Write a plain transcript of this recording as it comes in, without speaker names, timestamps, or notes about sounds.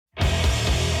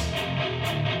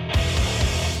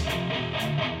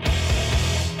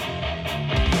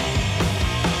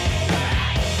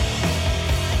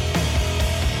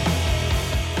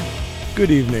Good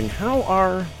evening. How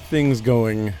are things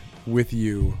going with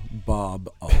you,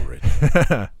 Bob Ulrich?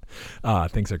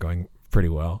 Things are going pretty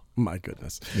well. My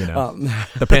goodness. You know,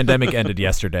 the pandemic ended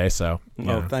yesterday, so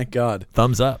thank God.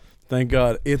 Thumbs up. Thank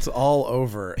God. It's all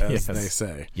over, as they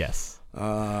say. Yes.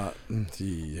 Yeah.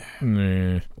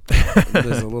 Mm.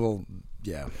 There's a little,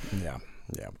 yeah.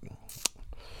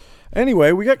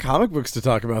 Anyway, we got comic books to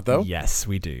talk about, though. Yes,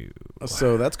 we do.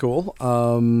 So that's cool.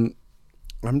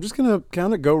 I'm just going to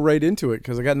kind of go right into it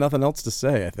because I got nothing else to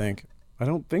say, I think. I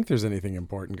don't think there's anything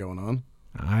important going on.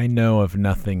 I know of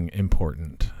nothing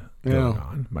important going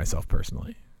on, myself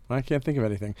personally. I can't think of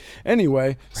anything.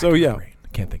 Anyway, so yeah.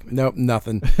 Can't think of it. Nope,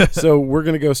 nothing. So we're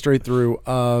going to go straight through.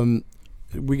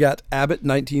 We got Abbott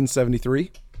 1973,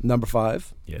 number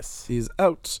 5. Yes. Is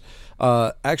out.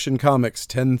 Action Comics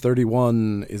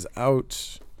 1031 is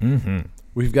out. Mm-hmm.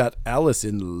 We've got Alice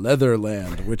in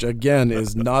Leatherland, which again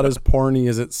is not as porny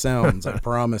as it sounds. I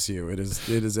promise you.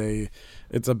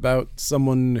 It's about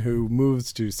someone who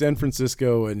moves to San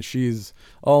Francisco and she's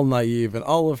all naive and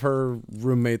all of her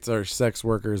roommates are sex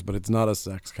workers, but it's not a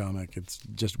sex comic. It's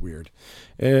just weird.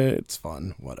 It's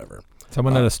fun, whatever.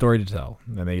 Someone had a story to tell,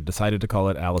 and they decided to call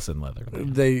it Alice in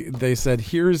Leatherland. They said,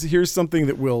 here's something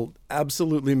that will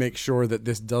absolutely make sure that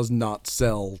this does not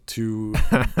sell to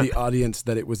the audience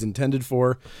that it was intended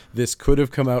for. This could have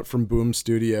come out from Boom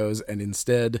Studios, and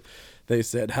instead they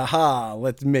said, haha,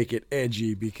 let's make it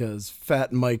edgy because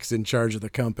Fat Mike's in charge of the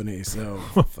company, so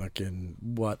fucking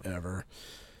whatever.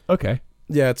 Okay.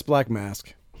 Yeah, it's Black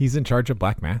Mask. He's in charge of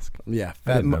Black Mask? Yeah,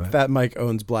 Fat Mike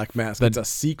owns Black Mask. It's a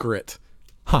secret.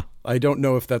 Huh. I don't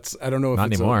know if it's I don't know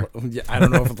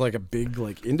if it's like a big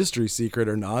like industry secret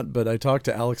or not, but I talked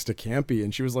to Alex DeCampi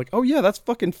and she was like, "Oh yeah, that's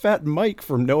fucking Fat Mike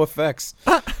from NoFX."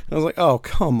 I was like, "Oh,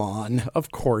 come on.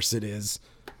 Of course it is."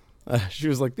 She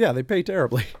was like, "Yeah, they pay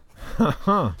terribly."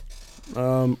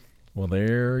 Well,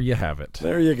 there you have it.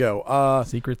 There you go.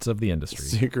 Secrets of the industry.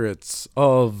 Secrets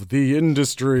of the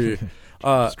industry.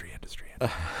 Industry.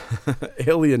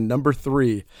 Alien number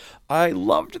 3. I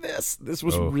loved this. This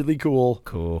was really cool.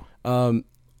 Cool.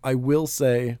 I will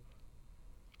say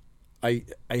I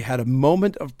had a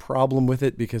moment of problem with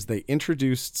it because they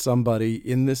introduced somebody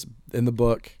in the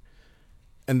book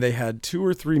and they had 2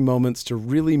 or 3 moments to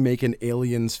really make an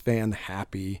Aliens fan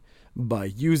happy by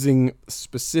using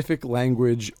specific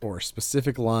language or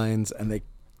specific lines, and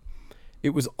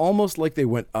it was almost like they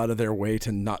went out of their way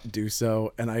to not do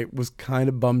so, and I was kind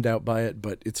of bummed out by it,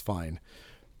 but it's fine.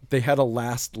 They had a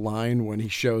last line when he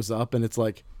shows up, and it's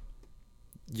like,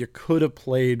 you could have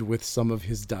played with some of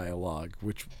his dialogue,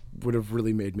 which would have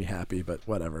really made me happy, but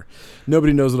whatever.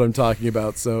 Nobody knows what I'm talking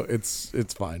about, so it's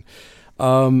fine.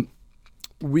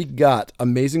 We got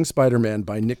Amazing Spider-Man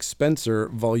by Nick Spencer,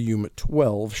 Volume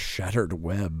 12, Shattered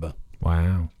Web.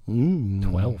 Wow.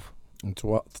 12.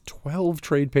 12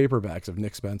 trade paperbacks of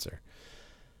Nick Spencer.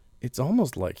 It's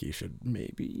almost like he should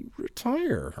maybe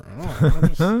retire.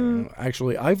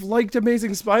 Actually, I've liked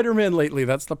Amazing Spider-Man lately.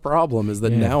 That's the problem, is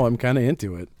that now I'm kind of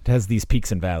into it. It has these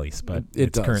peaks and valleys, but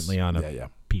it's currently on a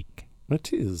peak.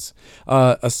 It is.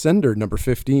 Ascender number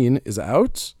 15 is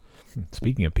out.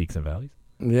 Speaking of peaks and valleys.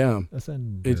 Yeah.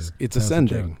 Ascender. It's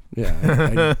ascending.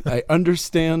 Yeah. I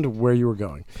understand where you were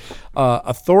going.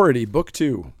 Authority, book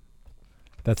 2.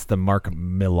 That's the Mark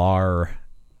Millar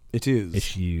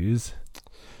issues.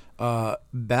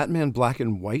 Batman Black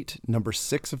and White, number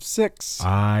 6 of 6.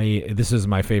 This is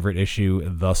my favorite issue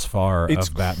thus far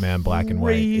of Batman Black and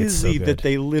White. It's so good. That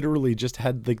they literally just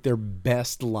had like their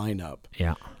best lineup.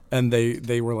 Yeah. And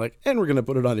they were like, and we're going to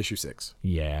put it on issue 6.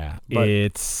 Yeah.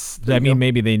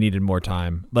 Maybe they needed more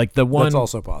time. Like the one that's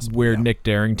also possible, where Nick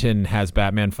Darrington has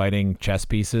Batman fighting chess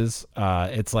pieces.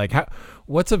 It's like,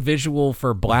 what's a visual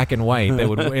for Black and White that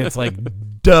would, it's like,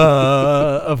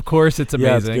 duh, of course it's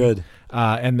amazing. Yeah, it's good.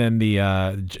 And then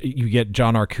you get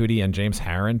John Arcudi and James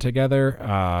Harren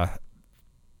together.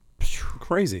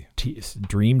 Crazy.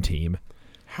 Dream team.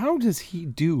 How does he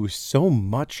do so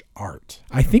much art?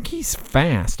 I think he's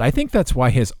fast. I think that's why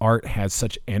his art has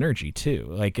such energy too.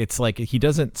 Like it's like he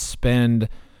doesn't spend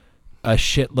a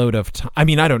shitload of time. I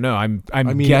mean, I don't know. I'm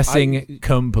guessing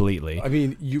completely. I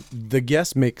mean, the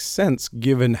guess makes sense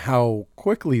given how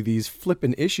quickly these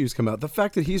flippin' issues come out. The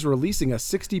fact that he's releasing a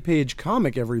 60-page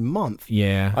comic every month.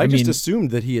 Yeah. I just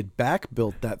assumed that he had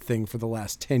back-built that thing for the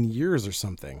last 10 years or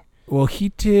something. Well, he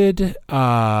did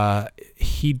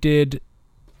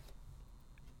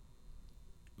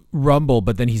Rumble,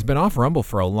 but then he's been off Rumble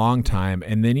for a long time,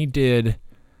 and then he did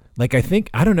like,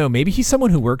 I don't know, maybe he's someone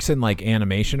who works in like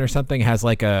animation or something, has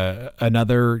like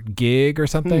another gig or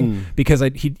something, because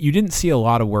you didn't see a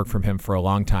lot of work from him for a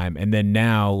long time, and then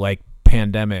now like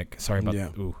pandemic, sorry about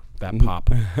that pop.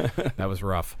 That was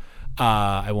rough.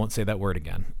 I won't say that word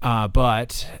again.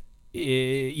 But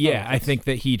yeah, I think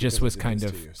that he just was kind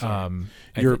of.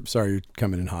 You're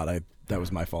coming in hot. That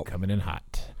was my fault. Coming in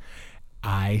hot.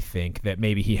 I think that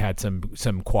maybe he had some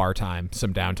quar time,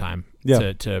 some downtime.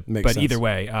 Yeah, to makes but sense. either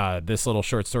way, this little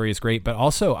short story is great. But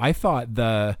also, I thought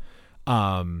the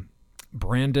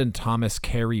Brandon Thomas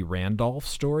Carey Randolph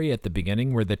story at the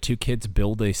beginning, where the two kids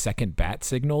build a second bat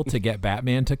signal to get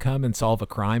Batman to come and solve a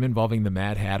crime involving the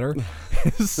Mad Hatter,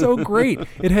 is so great.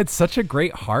 It had such a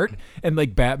great heart, and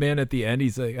like Batman at the end,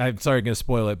 he's like, I'm sorry, I'm gonna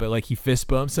spoil it, but like he fist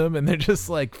bumps him, and they're just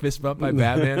like fist bumped by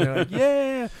Batman. They're like,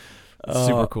 yeah.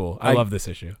 Super cool. I love this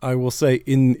issue. I will say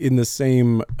in the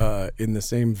same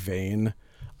vein,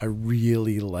 I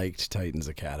really liked Titans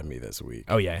Academy this week.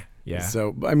 Oh yeah.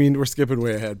 So I mean, we're skipping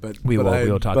way ahead, but we'll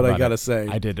talk about it. But I gotta say,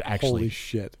 I did actually. Holy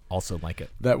shit! Also like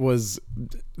it.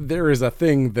 There is a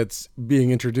thing that's being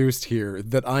introduced here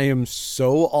that I am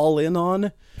so all in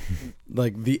on.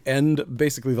 Like the end,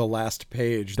 basically the last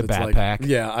page. The that's Bat like, Pack.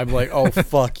 Yeah, I'm like, oh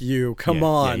fuck you! Come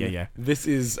on. Yeah. This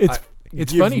is.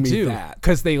 It's give funny me too that.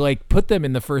 because they like put them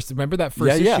in the first. Remember that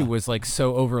first Yeah. issue was like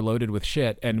so overloaded with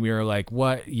shit, and we were like,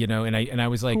 "What?" And I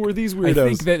was like, Who are these I weirdos?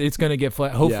 think that it's going to get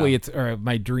hopefully Yeah. or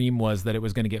my dream was that it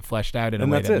was going to get fleshed out in a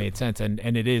And way that's that it. made sense, and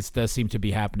it does seem to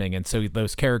be happening. And so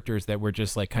those characters that were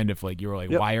just like kind of like you were like,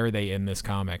 Yep. why are they in this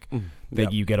comic? That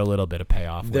Yep. you get a little bit of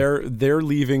payoff. with. They're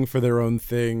leaving for their own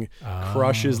thing.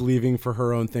 Crush is leaving for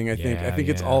her own thing. I think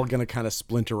it's Yeah. all going to kind of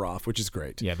splinter off, which is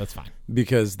great. Yeah, that's fine.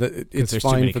 Because it's there's too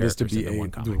fine many for this to characters be in a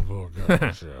one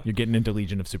comic. You're getting into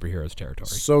Legion of Superheroes territory.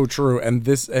 so true. And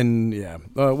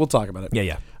we'll talk about it.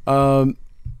 Yeah.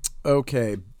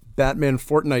 Okay, Batman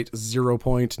Fortnite 0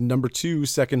 point number 2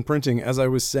 second printing. As I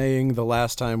was saying the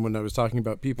last time when I was talking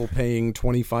about people paying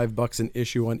 $25 an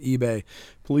issue on eBay,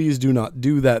 please do not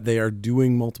do that. They are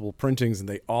doing multiple printings and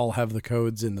they all have the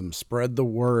codes in them. Spread the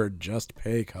word. Just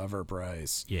pay cover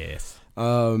price. Yes.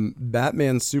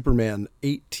 Batman Superman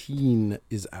 18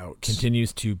 is out.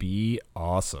 Continues to be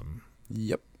awesome.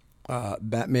 Yep.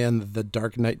 Batman The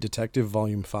Dark Knight Detective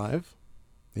Volume 5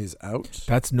 is out.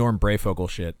 That's Norm Brayfogle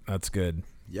shit. That's good.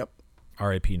 Yep.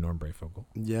 R.I.P. Norm Brayfogle.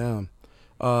 Yeah.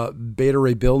 Beta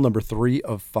Ray Bill number 3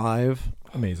 of 5.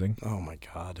 Amazing. Oh my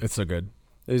God. It's so good.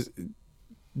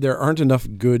 There aren't enough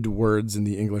good words in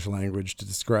the English language to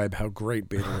describe how great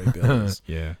Beta Ray Bill is.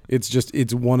 Yeah.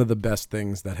 It's one of the best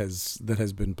things that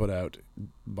has been put out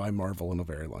by Marvel in a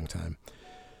very long time.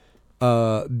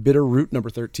 Bitter Root number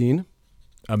 13.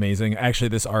 Amazing. Actually,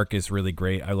 this arc is really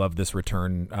great. I love this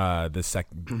return. This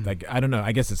second, like, I don't know.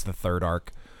 I guess it's the third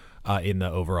arc in the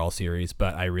overall series,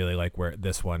 but I really like where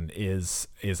this one is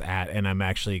at, and I'm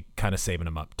actually kind of saving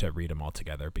them up to read them all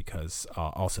together because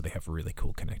also they have really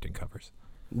cool connecting covers.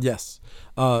 Yes.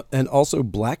 And also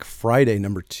Black Friday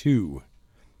number 2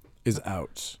 is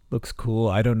out. Looks cool.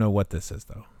 I don't know what this is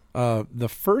though. The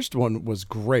first one was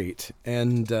great,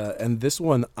 and this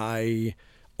one I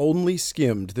only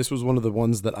skimmed. This was one of the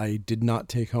ones that I did not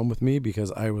take home with me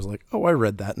because I was like, oh, I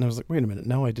read that, and I was like, wait a minute,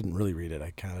 no, I didn't really read it.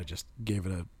 I kind of just gave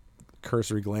it a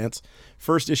cursory glance.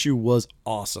 First issue was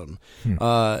awesome.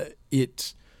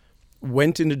 It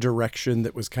went in a direction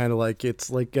that was kind of like, it's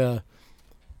like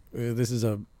this is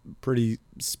a pretty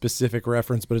specific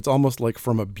reference, but it's almost like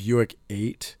from a Buick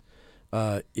 8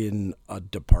 in a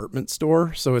department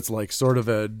store. So it's like sort of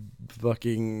a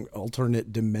fucking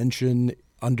alternate dimension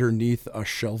underneath a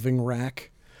shelving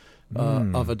rack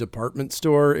of a department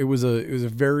store. It was a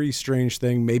very strange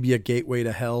thing, maybe a gateway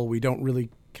to hell. We don't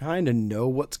really kind of know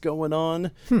what's going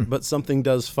on, but something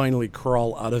does finally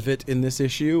crawl out of it in this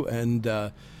issue,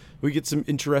 and we get some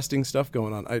interesting stuff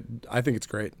going on. I think it's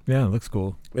great. Yeah, it looks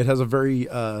cool. It has a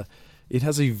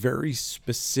very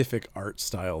specific art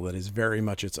style that is very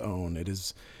much its own.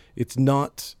 It's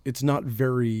not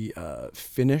very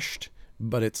finished,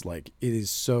 but it's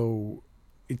so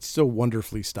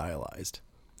wonderfully stylized.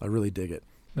 I really dig it.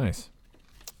 Nice.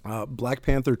 Black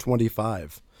Panther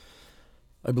 25.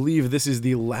 I believe this is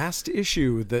the last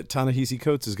issue that Ta-Nehisi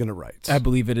Coates is going to write. I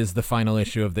believe it is the final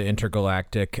issue of the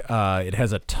Intergalactic. It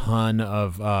has a ton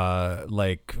of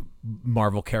like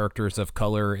Marvel characters of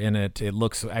color in it. It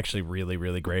looks actually really,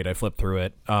 really great. I flipped through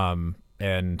it,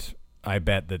 and I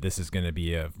bet that this is going to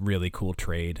be a really cool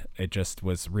trade. It just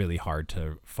was really hard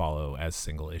to follow as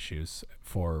single issues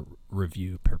for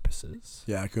review purposes.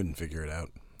 Yeah, I couldn't figure it out.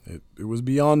 It was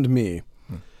beyond me.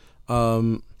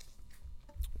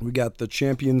 We got the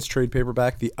Champions trade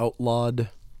paperback, the Outlawed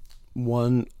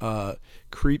one.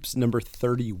 Creeps number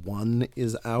 31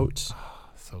 is out.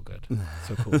 So good.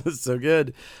 So cool. So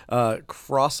good.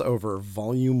 Crossover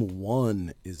Volume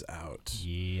 1 is out.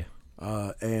 Yeah.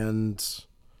 And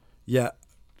Yeah,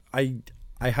 I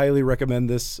highly recommend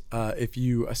this.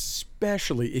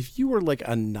 Especially if you were like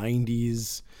a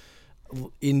 90s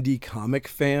indie comic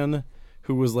fan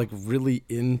who was like really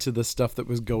into the stuff that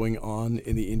was going on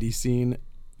in the indie scene,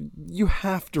 you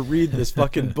have to read this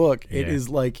fucking book. Yeah.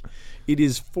 It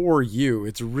is for you.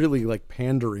 It's really like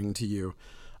pandering to you.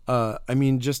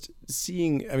 Just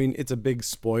seeing, it's a big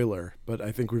spoiler, but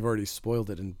I think we've already spoiled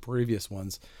it in previous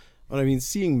ones. But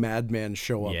seeing Madman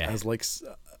show up as like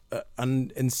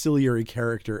an ancillary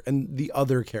character, and the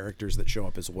other characters that show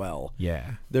up as well.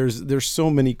 Yeah. There's so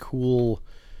many cool,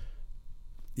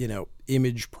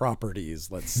 image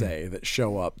properties, let's say, that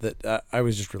show up that I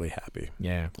was just really happy.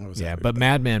 Yeah. I was happy But with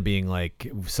Madman being like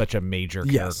such a major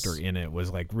Yes. character in it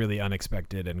was like really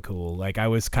unexpected and cool. Like I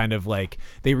was kind of like,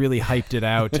 they really hyped it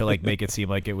out to like make it seem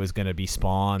like it was going to be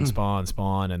Spawn.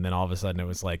 And then all of a sudden it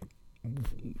was like,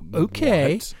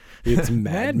 okay. What? It's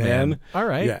Madman. All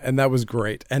right. Yeah, and that was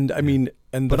great. And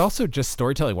But also just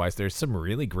storytelling wise, there's some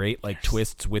really great like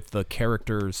twists with the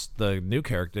characters, the new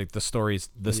character, the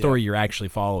story you're actually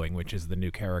following, which is the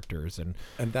new characters, and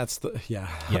that's the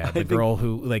the girl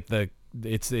who like the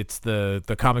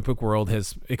comic book world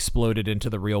has exploded into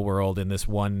the real world in this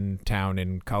one town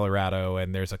in Colorado,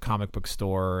 and there's a comic book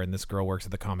store, and this girl works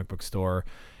at the comic book store,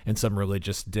 and some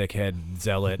religious dickhead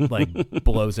zealot like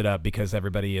blows it up because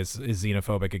everybody is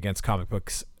xenophobic against comic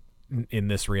books in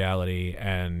this reality,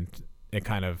 and it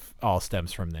kind of all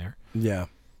stems from there. Yeah,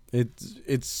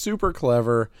 it's super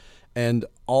clever, and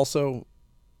also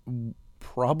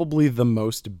probably the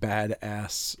most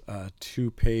badass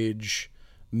 2-page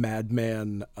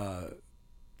Madman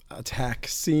attack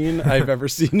scene I've ever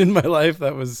seen in my life.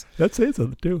 That's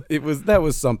something too. That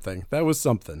was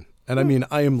something. And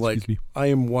I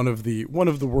am one of the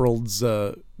world's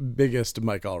biggest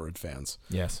Mike Allred fans.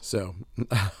 Yes. So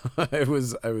I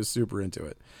was super into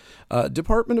it.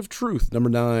 Department of Truth, number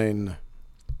 9.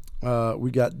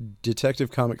 We got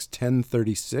Detective Comics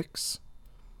 1036.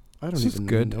 I don't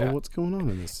even know what's going on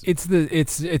in this.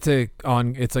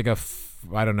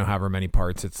 I don't know however many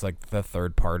parts. It's like the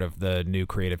third part of the new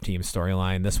creative team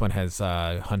storyline. This one has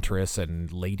Huntress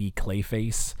and Lady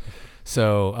Clayface.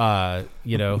 So,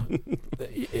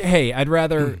 hey, I'd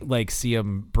rather like see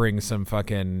him bring some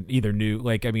fucking either new,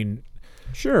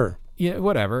 Sure. Yeah,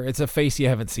 whatever. It's a face you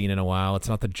haven't seen in a while. It's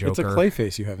not the Joker. It's a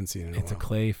Clayface you haven't seen in a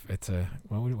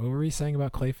while. What were we saying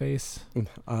about Clayface?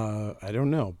 I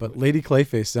don't know, but Lady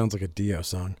Clayface sounds like a Dio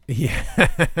song.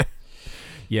 Yeah.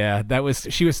 Yeah,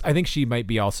 I think she might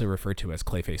be also referred to as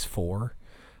Clayface 4.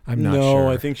 I'm not sure. No,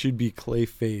 I think she'd be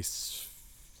Clayface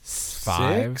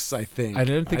 5. 6, I think. I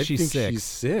don't think she's 6. She's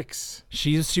 6.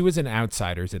 She was in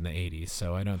Outsiders in the 80s,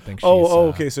 so I don't think she's...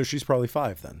 okay, so she's probably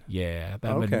 5 then. Yeah,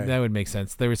 that would make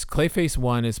sense. There was Clayface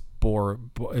 1 is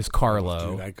Carlo.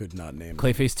 Oh, dude, I could not name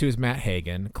Clayface 2 is Matt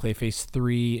Hagen. Clayface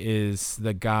 3 is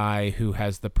the guy who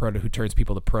has who turns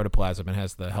people to protoplasm and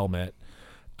has the helmet.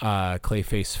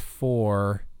 Clayface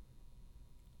 4,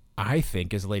 I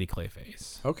think, is Lady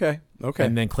Clayface. Okay.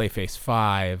 And then Clayface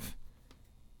 5,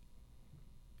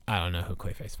 I don't know who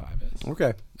Clayface 5 is.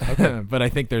 Okay. But I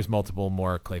think there's multiple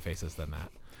more Clayfaces than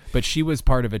that. But she was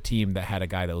part of a team that had a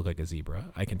guy that looked like a zebra.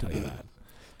 I can tell you that.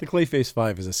 The Clayface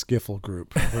 5 is a skiffle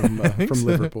group from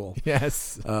Liverpool.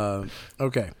 Yes.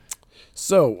 Okay.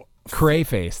 So...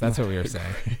 Crayface, that's what we were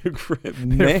saying.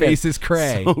 Man, their face is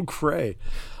cray. So cray.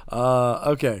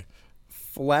 Okay.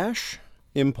 Flash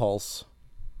Impulse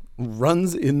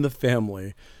runs in the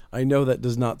family. I know that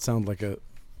does not sound like a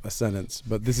sentence,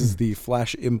 but this is the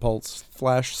Flash / Impulse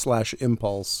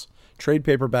trade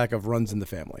paperback of Runs in the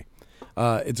Family.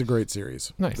 It's a great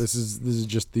series. Nice. This is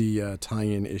just the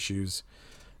tie-in issues.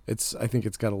 I think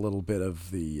it's got a little bit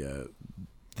of the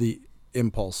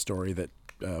Impulse story that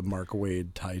Mark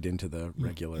Waid tied into the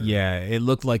regular. Yeah, it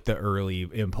looked like the early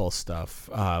Impulse stuff.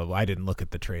 I didn't look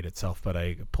at the trade itself, but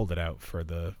I pulled it out for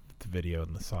the video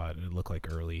and saw it. It looked like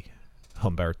early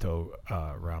Humberto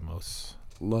Ramos.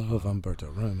 Love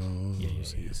Humberto Ramos. Yeah.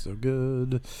 He's so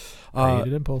good.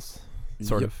 Created Impulse,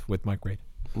 sort of, with Mike Waid.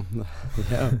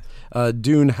 Yeah.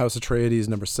 Dune, House Atreides,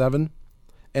 number 7.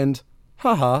 And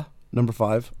Haha, number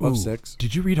 5 of 6.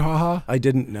 Did you read Haha? I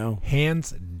didn't know.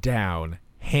 Hands down,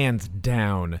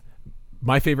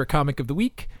 my favorite comic of the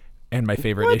week and my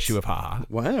favorite issue of Haha.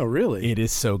 Wow, really? It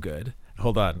is so good.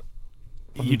 Hold on.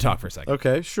 You talk for a second.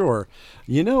 Okay, sure.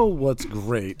 You know what's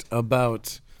great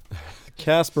about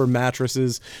Casper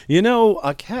mattresses. You know,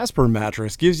 a Casper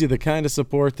mattress gives you the kind of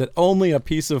support that only a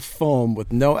piece of foam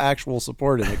with no actual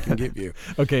support in it can give you.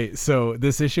 Okay, so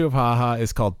this issue of Haha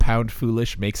is called Pound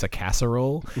Foolish Makes a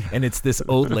Casserole, and it's this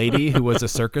old lady who was a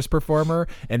circus performer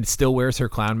and still wears her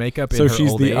clown makeup in her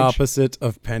she's old the age. opposite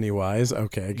of Pennywise.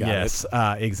 Okay, got it. Yes,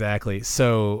 exactly.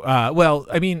 So, well,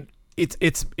 I mean,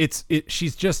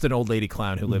 she's just an old lady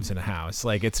clown who lives in a house.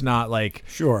 Like, it's not like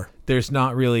Sure. there's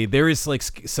not really, there is like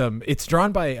it's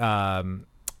drawn by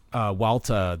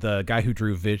Walta, the guy who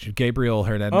drew Vision, Gabriel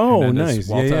Hernandez. Oh, nice.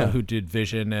 Walta, Yeah. who did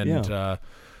Vision and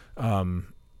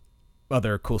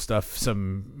other cool stuff,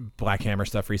 some Black Hammer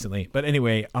stuff recently. But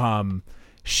anyway,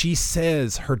 she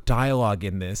says her dialogue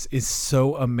in this is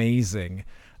so amazing.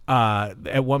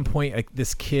 At one point, like,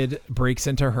 this kid breaks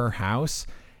into her house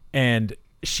and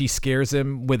she scares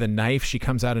him with a knife. She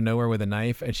comes out of nowhere with a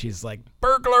knife and she's like,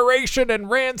 burglaration and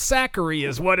ransackery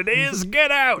is what it is. Get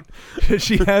out.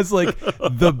 She has like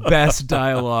the best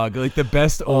dialogue, like the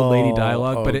best old lady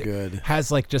dialogue, but it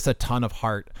has like just a ton of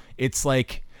heart. It's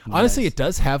like, honestly, it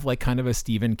does have like kind of a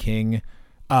Stephen King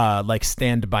like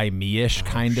Stand By Me-ish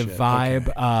kind of vibe.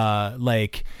 Okay.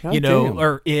 Like, God you know, damn.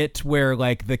 or It, where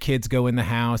like the kids go in the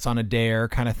house on a dare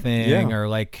kind of thing, or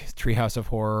like Treehouse of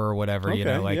Horror or whatever, you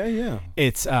know, like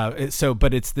it's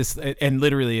but it's this, and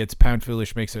literally it's Pound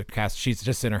Foolish makes a she's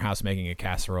just in her house making a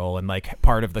casserole, and like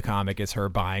part of the comic is her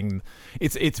buying,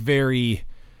 it's very,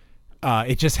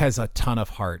 it just has a ton of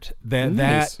heart.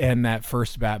 That and that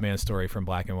first Batman story from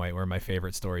Black and White were my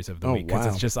favorite stories of the week, because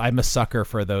it's just, I'm a sucker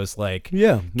for those like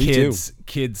me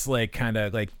kids like kind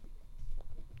of like,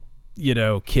 you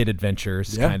know, kid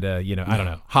adventures, kind of, you know, I don't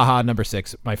know. Haha number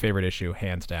 6, my favorite issue,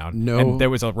 hands down. No, and there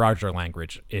was a Roger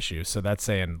Langridge issue, so that's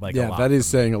saying like a lot. That is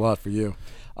saying a lot for you.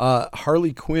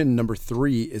 Harley Quinn number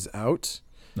 3 is out.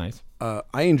 Nice.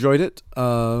 I enjoyed it.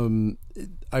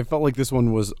 I felt like this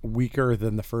one was weaker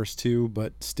than the first two,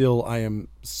 but still I am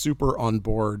super on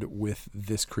board with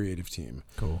this creative team.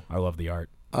 Cool. I love the art.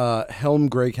 Helm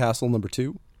Grey Castle number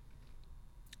 2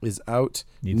 is out.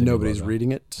 Nobody's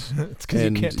reading it. It's because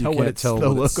you can't tell what it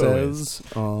says.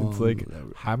 It's like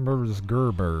Hammers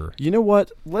Gerber. You know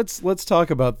what? Let's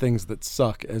talk about things that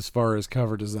suck as far as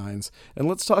cover designs, and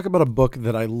let's talk about a book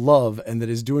that I love and that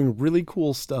is doing really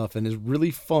cool stuff and is really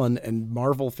fun, and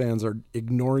Marvel fans are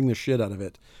ignoring the shit out of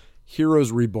it.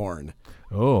 Heroes Reborn.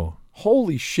 Oh.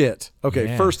 Holy shit. Okay,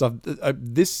 Yeah. First off,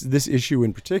 this issue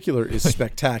in particular is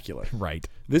spectacular. Right.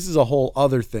 This is a whole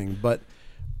other thing, but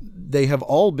they have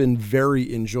all been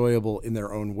very enjoyable in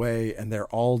their own way, and they're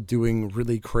all doing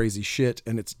really crazy shit,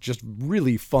 and it's just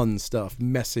really fun stuff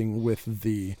messing with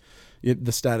the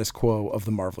status quo of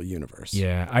the Marvel universe.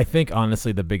 Yeah, I think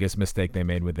honestly the biggest mistake they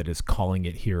made with it is calling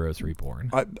it Heroes Reborn.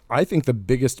 I think the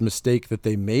biggest mistake that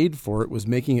they made for it was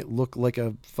making it look like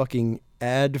a fucking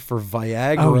ad for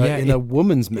Viagra in a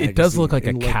woman's magazine. It does look like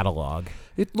a catalog.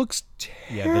 It looks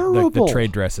terrible. Yeah, the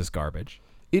trade dress is garbage.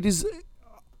 It is.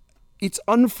 It's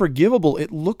unforgivable.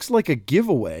 It looks like a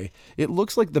giveaway. It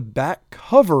looks like the back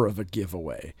cover of a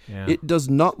giveaway. Yeah. It does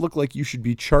not look like you should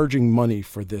be charging money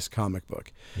for this comic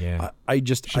book. Yeah. I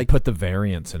put the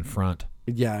variants in front.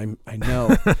 Yeah, I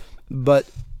know. But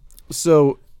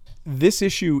so this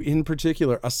issue in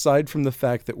particular, aside from the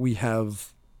fact that we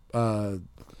have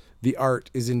the art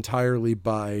is entirely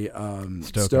by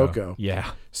Stocco.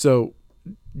 Yeah. So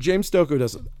James Stocco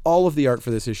does all of the art for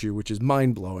this issue, which is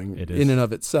mind-blowing in and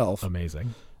of itself.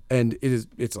 Amazing. And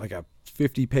it's like a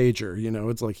 50-pager, you know,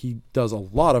 it's like he does a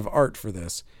lot of art for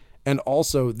this. And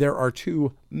also there are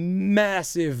 2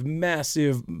 massive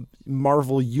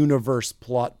Marvel Universe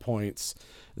plot points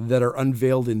that are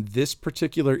unveiled in this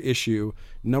particular issue.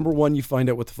 Number 1, you find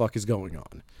out what the fuck is going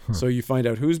on. So you find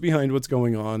out who's behind what's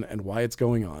going on and why it's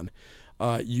going on.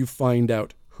 You find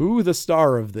out who the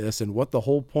star of this and what the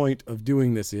whole point of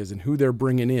doing this is, and who they're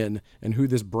bringing in, and who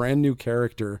this brand new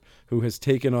character who has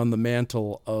taken on the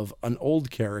mantle of an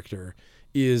old character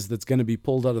is, that's going to be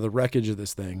pulled out of the wreckage of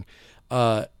this thing.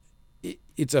 This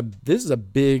is a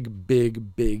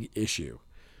big issue.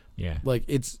 Yeah. Like,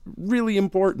 it's really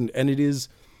important, and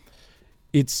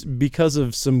it's because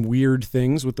of some weird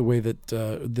things with the way that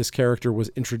this character was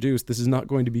introduced. This is not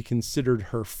going to be considered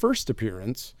her first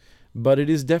appearance, but it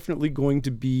is definitely going to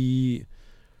be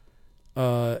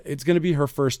it's going to be her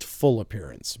first full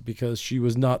appearance, because she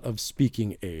was not of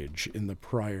speaking age in the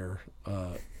prior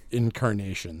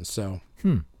incarnation. So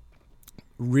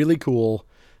really cool.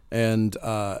 And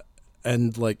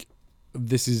like,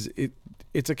 this is it.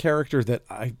 It's a character that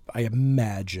I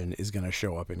imagine is going to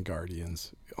show up in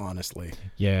Guardians, honestly.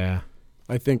 Yeah.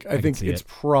 I think it's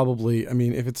probably, I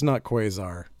mean, if it's not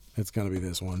Quasar, it's going to be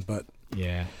this one, but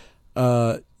yeah.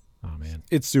 Oh man,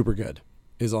 It's super good,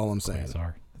 is all I'm saying.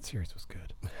 Quasar. That series was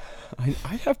good. I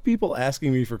have people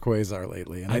asking me for Quasar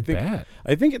lately, and I bet.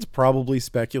 think it's probably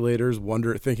speculators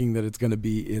thinking that it's going to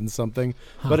be in something,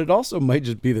 but it also might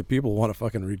just be that people want to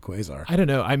fucking read Quasar. I don't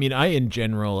know. I mean, I in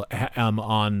general am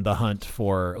on the hunt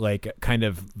for like kind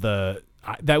of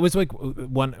that was like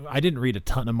one. I didn't read a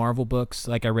ton of Marvel books.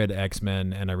 Like I read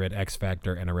X-Men and I read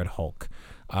X-Factor and I read Hulk,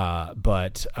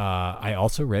 but I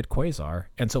also read Quasar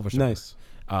and Silver Surfer. Nice.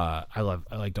 I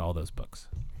liked all those books.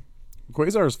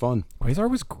 Quasar is fun. Quasar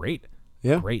was great.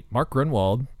 Yeah. Great. Mark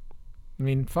Grunwald. I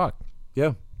mean, fuck.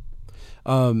 Yeah.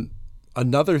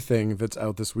 Another thing that's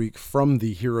out this week from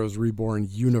the Heroes Reborn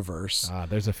universe.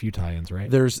 There's a few tie-ins, right?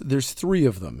 There's 3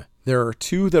 of them. There are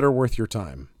 2 that are worth your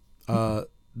time.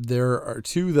 There are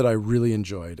 2 that I really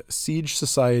enjoyed. Siege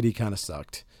Society kind of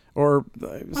sucked. Or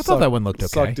I thought that one looked okay.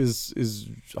 Sucked is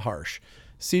harsh.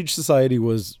 Siege Society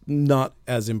was not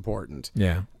as important.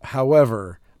 Yeah.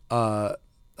 However,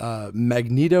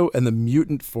 Magneto and the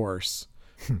Mutant Force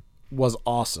was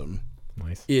awesome.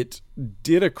 Nice. It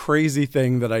did a crazy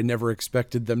thing that I never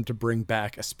expected them to bring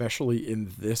back, especially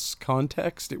in this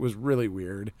context. It was really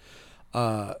weird.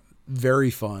 Very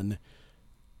fun.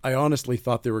 I honestly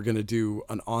thought they were going to do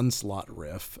an Onslaught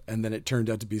riff, and then it turned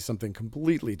out to be something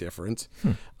completely different.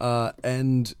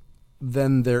 And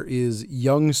then there is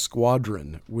Young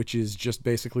Squadron, which is just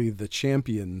basically the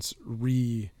Champions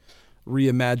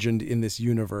reimagined in this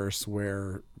universe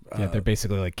where... they're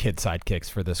basically like kid sidekicks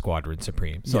for the Squadron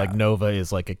Supreme. So like Nova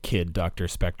is like a kid Dr.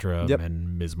 Spectrum,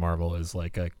 and Ms. Marvel is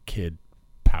like a kid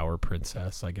Power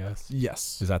Princess, I guess.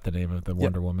 Yes. Is that the name of the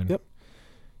Wonder Woman? Yep.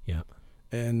 Yeah.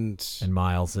 And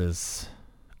Miles is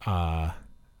I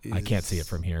can't see it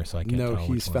from here, so I can't tell. No,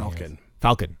 he's Falcon.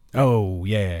 Falcon. Oh,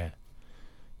 yeah.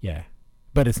 Yeah.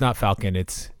 But it's not Falcon,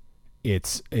 it's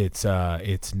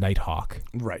Nighthawk.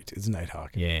 Right, it's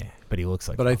Nighthawk. Yeah, but he looks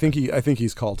like But Falcon. I think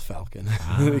he's called Falcon.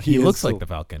 He looks like the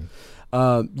Falcon.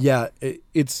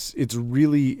 It's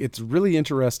really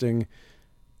interesting.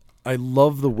 I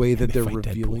love the way that they're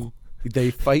revealing. Deadpool.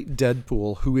 They fight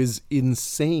Deadpool, who is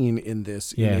insane in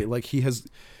this. Yeah. Like he has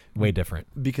way different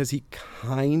because he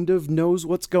kind of knows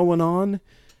what's going on.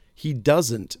 He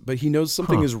doesn't, but he knows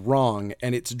something is wrong,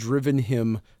 and it's driven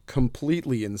him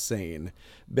completely insane.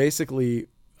 Basically,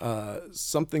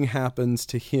 something happens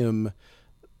to him.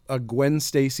 A Gwen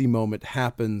Stacy moment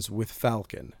happens with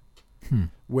Falcon,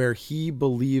 where he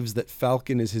believes that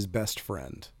Falcon is his best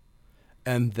friend,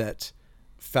 and that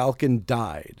Falcon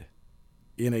died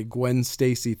in a Gwen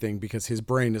Stacy thing because his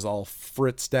brain is all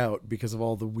fritzed out because of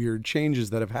all the weird changes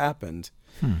that have happened.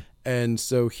 And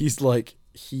so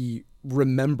he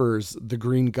remembers the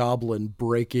Green Goblin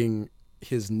breaking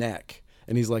his neck.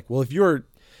 And he's like, well, if you're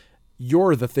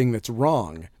the thing that's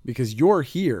wrong because you're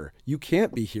here, you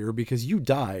can't be here because you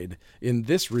died in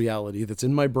this reality that's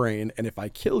in my brain. And if I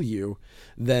kill you,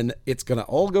 then it's going to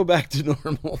all go back to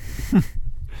normal.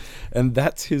 And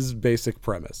that's his basic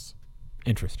premise.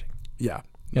 Interesting. Yeah.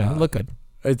 Yeah, look good.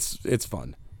 It's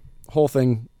fun. Whole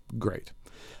thing, great.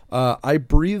 I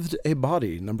Breathed a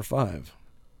Body, number 5.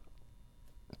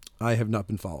 I have not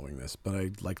been following this, but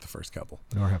I like the first couple.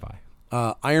 Nor have I.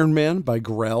 Iron Man by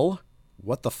Grell.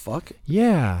 What the fuck?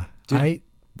 Yeah.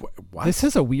 What? This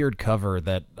is a weird cover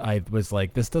that I was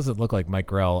like, this doesn't look like Mike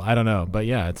Grell. I don't know. But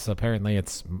yeah, it's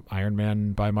Iron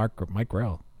Man by Mike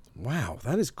Grell. Wow,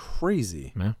 that is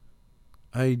crazy. Yeah.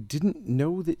 I didn't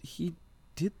know that he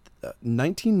did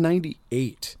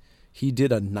 1998. He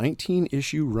did a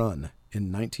 19-issue run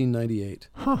in 1998.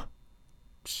 Huh.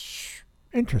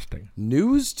 Interesting.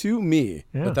 News to me.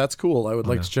 Yeah. But that's cool. I would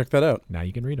like to check that out. Now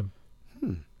you can read them.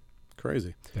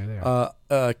 Crazy. There they are.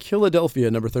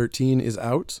 Philadelphia number 13 is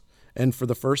out. And for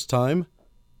the first time,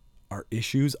 our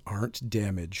issues aren't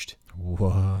damaged.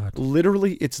 What?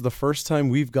 Literally, it's the first time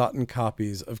we've gotten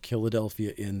copies of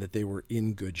Philadelphia in that they were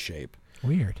in good shape.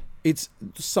 Weird. It's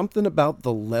something about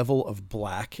the level of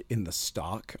black in the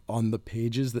stock on the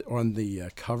pages on the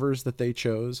covers that they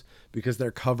chose, because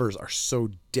their covers are so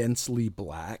densely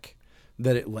black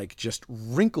that it like just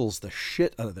wrinkles the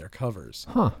shit out of their covers.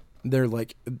 Huh.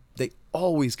 They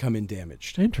always come in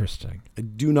damaged. Interesting. I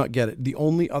do not get it. The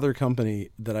only other company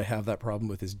that I have that problem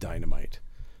with is Dynamite.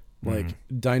 Like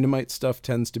Dynamite stuff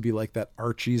tends to be like that.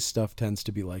 Archie's stuff tends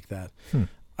to be like that.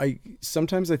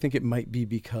 Sometimes I think it might be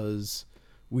because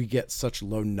we get such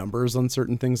low numbers on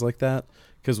certain things like that.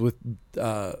 Because with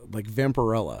like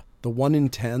Vampirella, the 1 in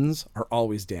 10s are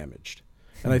always damaged.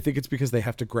 And I think it's because they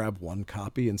have to grab one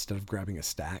copy instead of grabbing a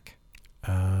stack.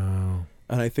 Oh.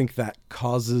 And I think that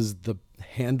causes the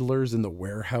handlers in the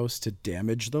warehouse to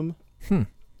damage them.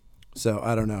 So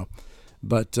I don't know.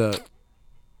 But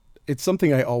it's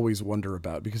something I always wonder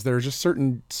about because there are just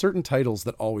certain titles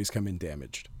that always come in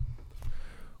damaged.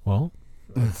 Well,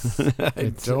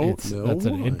 I don't know. That's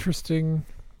an why. interesting.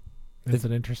 It's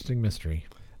an interesting mystery.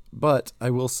 But I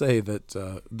will say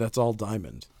that that's all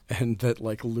Diamond, and that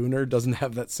like Lunar doesn't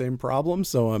have that same problem.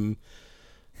 So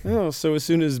so as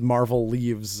soon as Marvel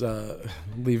leaves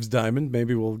Diamond,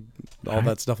 maybe all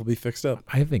that stuff will be fixed up.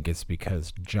 I think it's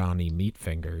because Johnny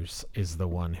Meatfingers is the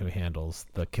one who handles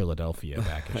the Philadelphia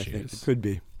back I think issues. it could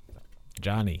be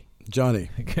Johnny,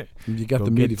 you got go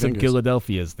the meaty get some fingers.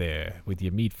 Philadelphias there with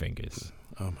your meat fingers.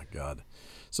 Oh my God!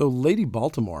 So Lady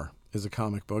Baltimore is a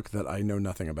comic book that I know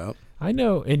nothing about. I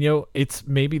know, and it's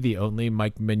maybe the only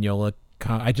Mike Mignola.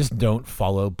 I just don't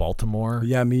follow Baltimore.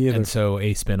 Yeah, me either. And so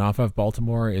a spinoff of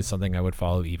Baltimore is something I would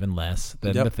follow even less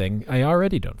than the thing I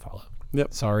already don't follow.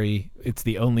 Yep. Sorry, it's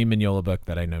the only Mignola book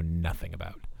that I know nothing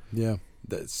about. Yeah,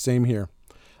 same here.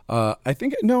 I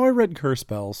read Curse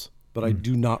Bells, but I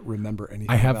do not remember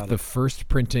anything. I have about the it. first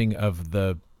printing of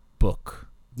the book.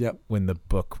 Yep. When the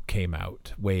book came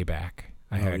out way back,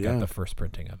 I got the first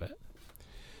printing of it.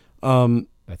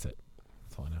 That's it.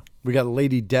 That's all I know. We got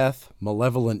Lady Death,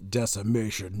 Malevolent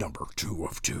Decimation, number 2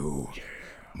 of 2. Yeah.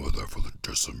 Malevolent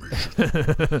Decimation.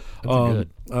 That's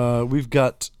good. We've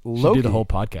got She Loki. did a whole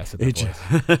podcast at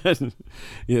that voice.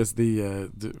 Yes,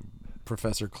 the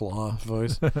Professor Claw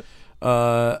voice.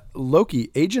 Loki,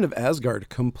 Agent of Asgard,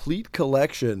 complete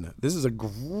collection. This is a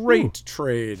great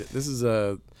trade. This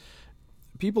is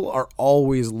people are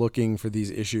always looking for these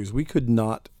issues. We could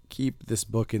not keep this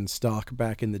book in stock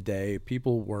back in the day.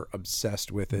 People were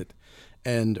obsessed with it,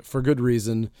 and for good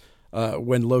reason.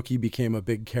 When Loki became a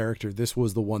big character, this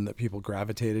was the one that people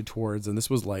gravitated towards, and this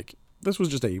was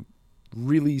just a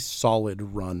really solid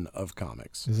run of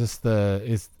comics. Is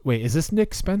this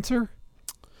Nick Spencer?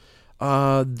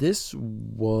 This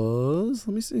was,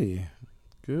 let me see,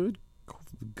 good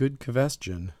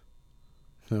Kvestian.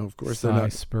 No, of course they're Cy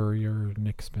not. Spurrier,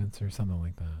 Nick Spencer, something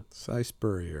like that. Cy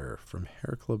Spurrier from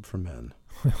Hair Club for Men.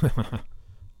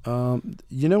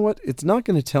 You know what? It's not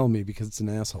going to tell me because it's an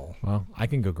asshole. Well, I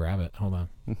can go grab it. Hold on.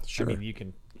 Sure. I mean, you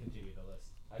can continue the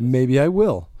list. Maybe I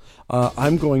will.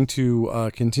 I'm going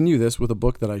to continue this with a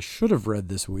book that I should have read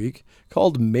this week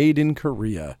called Made in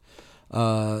Korea.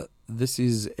 This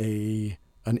is an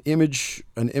image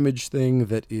thing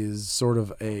that is sort of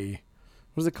what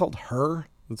is it called? Her?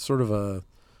 It's sort of a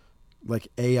like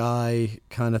AI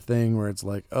kind of thing where it's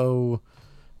like,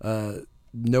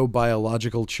 no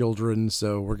biological children,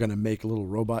 so we're going to make little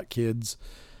robot kids.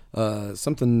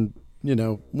 Something,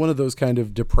 one of those kind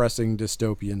of depressing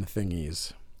dystopian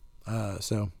thingies.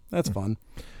 So that's fun.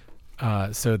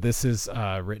 So this is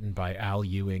written by Al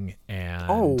Ewing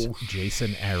and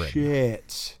Jason Aaron.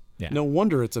 Shit. Yeah. No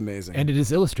wonder it's amazing. And it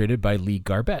is illustrated by Lee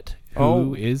Garbett,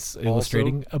 who is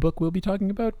illustrating a book we'll be talking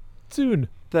about soon.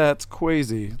 That's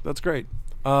crazy. That's great.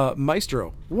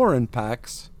 Maestro, Warren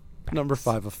Pax, number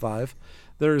 5 of 5.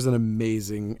 There is an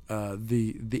amazing,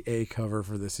 the A cover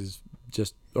for this is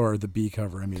just, or the B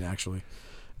cover, actually,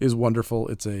 is wonderful.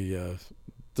 It's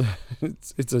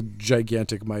it's a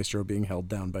gigantic Maestro being held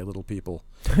down by little people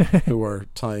who are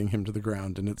tying him to the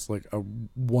ground, and it's like a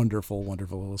wonderful,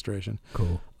 wonderful illustration.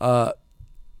 Cool.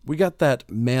 We got that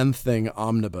Man-Thing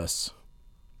omnibus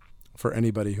for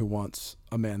anybody who wants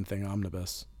a Man-Thing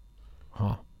omnibus.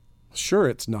 Huh. Sure,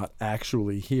 it's not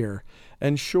actually here,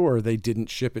 and sure, they didn't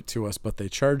ship it to us, but they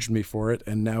charged me for it,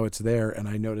 and now it's there, and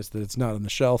I noticed that it's not on the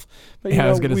shelf. But I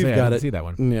was going to we've say, I got didn't it. see that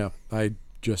one. Yeah, I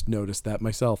just noticed that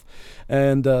myself,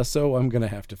 and so I'm going to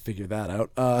have to figure that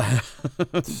out.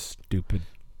 Stupid.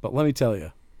 But let me tell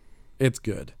you, it's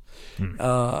good.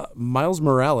 Miles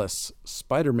Morales,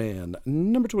 Spider-Man,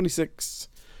 number 26.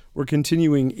 We're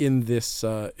continuing in this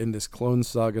Clone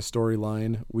Saga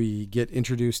storyline. We get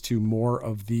introduced to more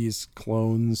of these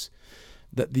clones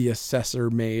that the Assessor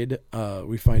made.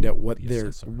 We find out what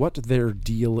their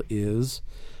deal is.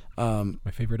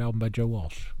 My favorite album by Joe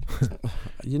Walsh.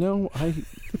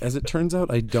 As it turns out,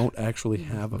 I don't actually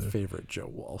have a favorite Joe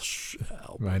Walsh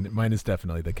album. Mine is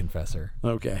definitely The Confessor.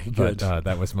 Okay, good. But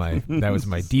that was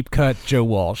my deep cut Joe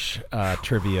Walsh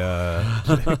trivia,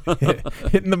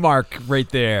 hitting the mark right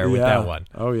there with that one.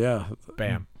 Oh yeah,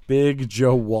 Bam. Big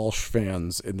Joe Walsh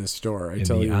fans in this store. In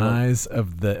the eyes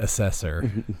of the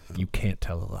Assessor, you can't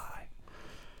tell a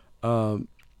lie.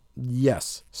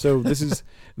 Yes. So this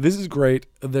is great.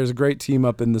 There's a great team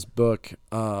up in this book.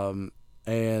 And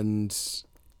this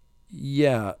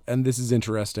is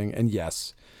interesting. And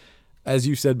yes, as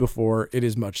you said before, it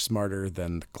is much smarter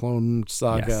than the Clone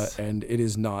Saga, Yes. and it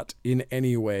is not in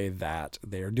any way that.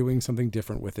 They are doing something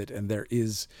different with it, and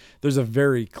there's a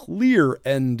very clear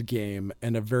end game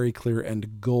and a very clear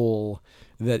end goal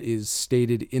that is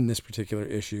stated in this particular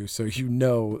issue. So you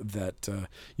know that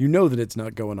it's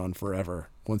not going on forever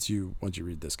once you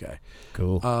read this guy.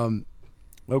 Cool.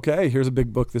 Okay, here's a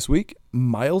big book this week.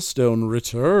 Milestone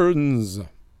returns.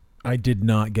 I did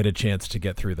not get a chance to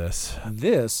get through this.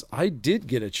 This I did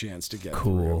get a chance to get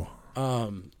Cool.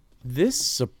 through. This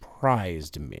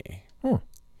surprised me.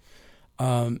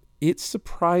 Hmm. It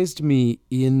surprised me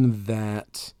in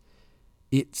that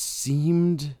it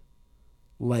seemed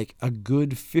like a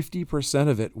good 50%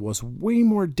 of it was way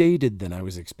more dated than I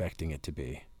was expecting it to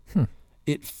be.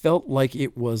 It felt like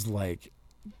it was like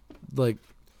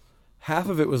half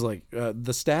of it was like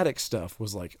the static stuff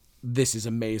was like, this is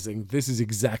amazing. This is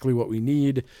exactly what we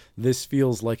need. This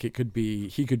feels like he could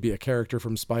be a character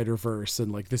from Spider-Verse,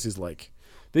 and like this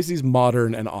is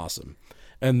modern and awesome.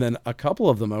 And then a couple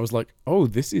of them I was like, oh,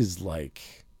 this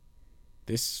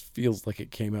feels like it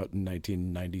came out in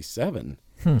 1997,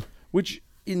 which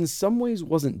in some ways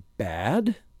wasn't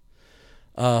bad.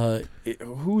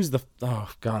 Who's the,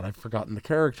 oh God, I've forgotten the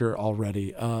character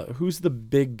already. Who's the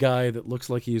big guy that looks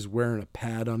like he's wearing a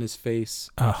pad on his face?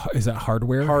 Is that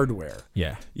Hardware? Hardware.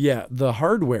 Yeah. Yeah, the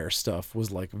Hardware stuff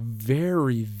was like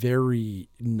very, very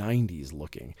 90s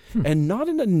looking, and not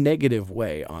in a negative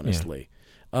way, honestly.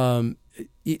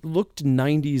 It looked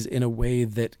 90s in a way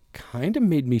that kind of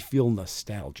made me feel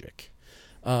nostalgic.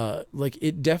 Like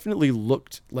it definitely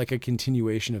looked like a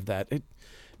continuation of that.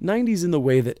 90s in the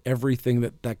way that everything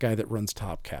that guy that runs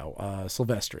Top Cow,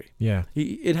 Silvestri. Yeah.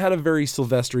 It had a very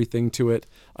Silvestri thing to it.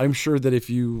 I'm sure that if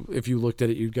you looked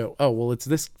at it, you'd go, oh, well, it's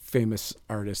this famous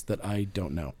artist that I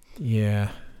don't know.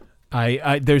 Yeah.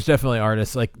 I there's definitely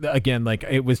artists like, again, like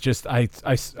it was just, I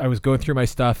was going through my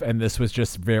stuff and this was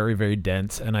just very, very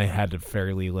dense and I had a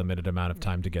fairly limited amount of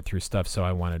time to get through stuff. So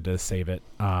I wanted to save it.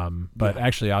 But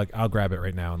actually I'll grab it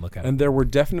right now and look at it. And there were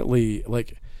definitely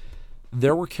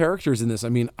there were characters in this. I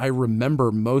mean, I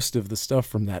remember most of the stuff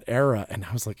from that era, and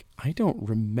I was like, I don't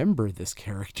remember this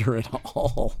character at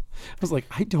all. I was like,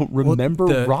 I don't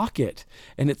remember Rocket,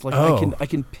 and it's like I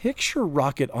can picture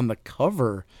Rocket on the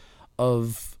cover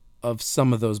of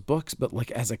some of those books, but like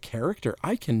as a character,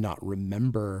 I cannot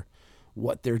remember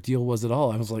what their deal was at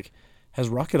all. I was like, has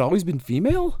Rocket always been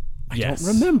female? I don't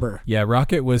remember. Yeah,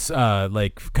 Rocket was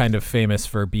like kind of famous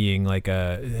for being like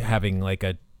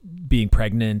being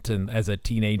pregnant and as a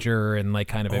teenager, and like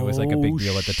kind of it was like a big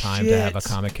deal at the time to have a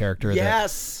comic character.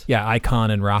 Yes.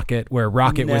 Icon and Rocket, where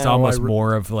Rocket was almost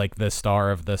more of like the star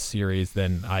of the series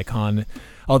than Icon.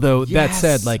 Although that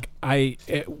said, like I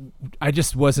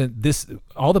just wasn't this.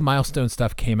 All the Milestone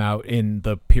stuff came out in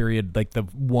the period, like the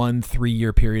 1-3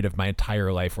 year period of my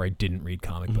entire life where I didn't read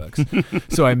comic books,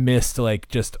 so I missed like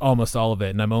just almost all of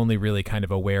it, and I'm only really kind of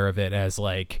aware of it as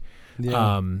like.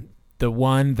 The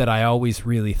one that I always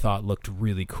really thought looked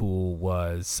really cool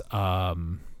was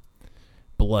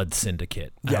Blood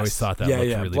Syndicate. Yes. I always thought that looked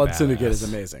really Blood badass. Syndicate is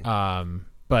amazing.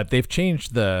 But they've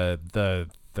changed the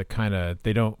kind of,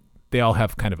 they all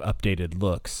have kind of updated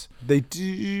looks. They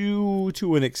do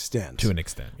to an extent.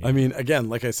 Yeah. I mean, again,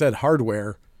 like I said,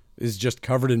 Hardware is just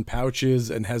covered in pouches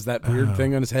and has that weird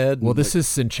thing on his head. Well, this is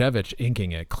Sienkiewicz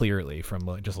inking it clearly from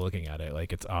just looking at it.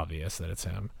 Like it's obvious that it's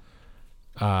him.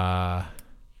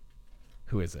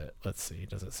 Who is it? Let's see.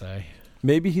 Does it say?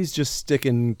 Maybe he's just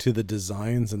sticking to the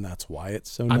designs, and that's why it's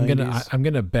so 90s. I'm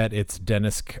gonna bet it's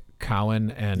Dennis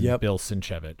Cowan and Bill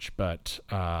Sienkiewicz, but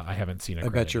I haven't seen it. I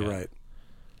bet you're right.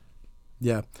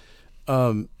 Yeah,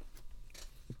 but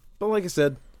like I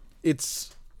said,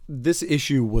 this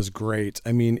issue was great.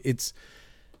 I mean, it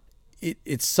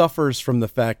suffers from the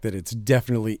fact that it's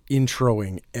definitely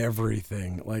introing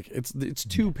everything. Like it's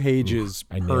 2 pages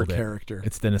per character.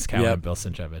 It's Dennis Cowan and Bill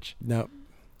Sienkiewicz. No.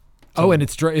 Oh, and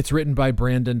it's written by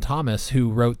Brandon Thomas,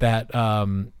 who wrote that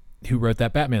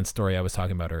Batman story I was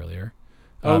talking about earlier.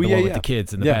 The one with the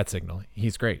kids and the bat signal.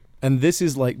 He's great. And this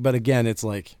is like, but again, it's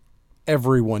like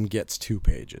everyone gets 2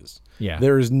 pages. Yeah.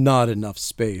 There is not enough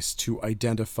space to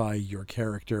identify your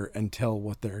character and tell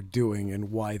what they're doing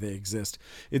and why they exist.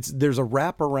 There's sort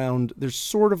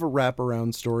of a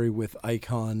wraparound story with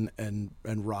Icon and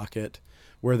Rocket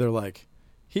where they're like,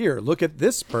 here, look at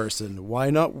this person. Why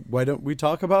don't we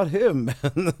talk about him?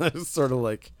 And it's sort of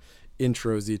like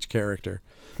intros each character.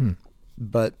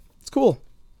 But it's cool.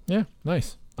 Yeah,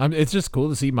 nice. It's just cool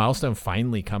to see Milestone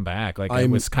finally come back. Like I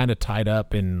was kind of tied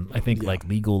up in, I think, like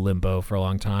legal limbo for a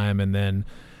long time, and then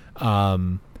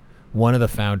one of the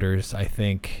founders, I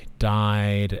think,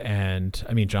 died, and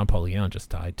I mean John Paul Leon just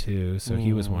died too, so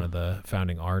he was one of the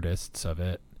founding artists of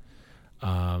it.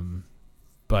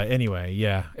 But anyway,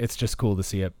 yeah, it's just cool to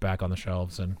see it back on the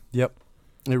shelves. And Yep,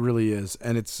 it really is,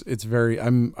 and it's very.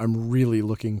 I'm really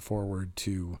looking forward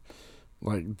to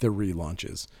like the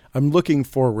relaunches. I'm looking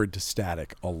forward to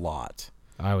Static a lot.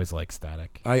 I always like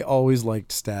Static. I always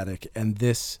liked Static, and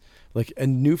this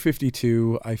and New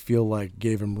 52, I feel like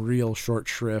gave him real short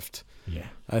shrift. Yeah,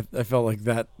 I felt like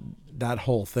that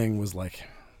whole thing was like,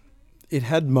 it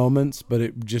had moments, but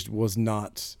it just was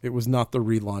not. It was not the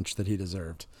relaunch that he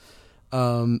deserved.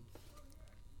 Mr.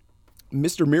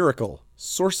 Miracle,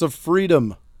 Source of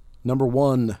Freedom,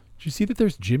 #1. Did you see that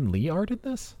there's Jim Lee art in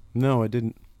this? No, I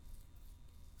didn't.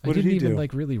 What I didn't did he even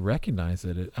do? really recognize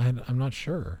it. I'm not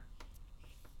sure.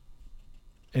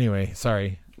 Anyway,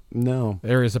 sorry. No.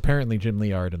 There is apparently Jim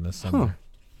Lee art in this somewhere.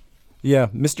 Yeah,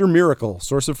 Mr. Miracle,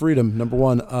 Source of Freedom,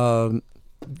 #1.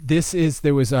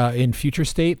 There was in Future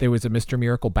State, there was a Mr.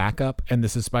 Miracle backup, and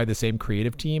this is by the same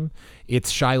creative team.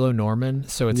 It's Shiloh Norman,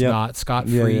 so it's not Scott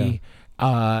Free.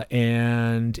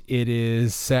 And it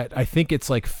is set, I think it's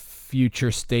like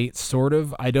Future State, sort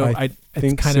of.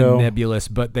 It's kind of nebulous,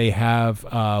 but they have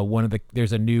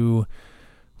there's a new,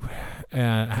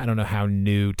 I don't know how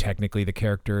new technically the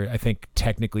character, I think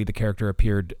technically the character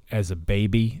appeared as a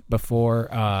baby before,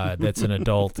 that's an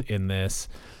adult in this.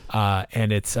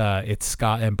 And it's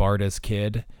Scott and Barda's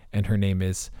kid, and her name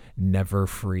is Never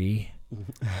Free.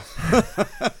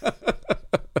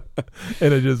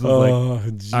 And it just was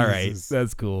like, Jesus. all right,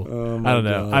 that's cool. I don't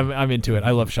know. I'm into it.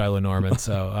 I love Shiloh Norman,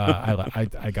 so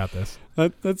I got this.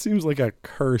 That seems like a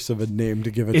curse of a name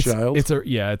to give a child.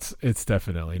 It's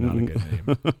definitely not a good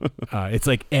name. It's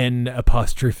like N''VIR.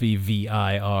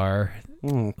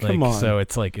 Come on. So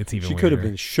it's like it's even. She weirder. could have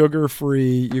been sugar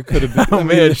free. You could have been. Oh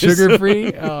man, sugar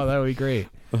free. Oh, that would be great.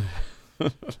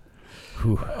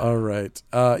 All right.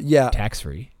 Yeah. Tax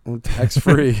free. Tax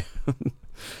free.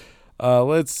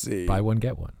 Let's see. Buy one,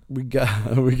 get one. We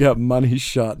got Money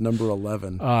Shot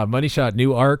 #11. Money Shot,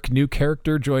 new arc, new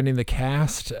character joining the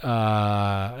cast.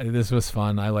 This was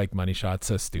fun. I like Money Shot.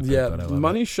 So stupid, but I love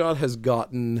Money it. Shot has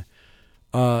gotten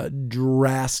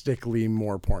drastically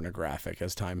more pornographic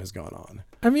as time has gone on.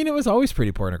 I mean, it was always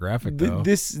pretty pornographic, though.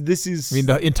 This is. I mean,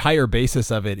 the entire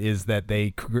basis of it is that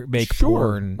they make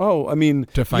porn. Oh, I mean,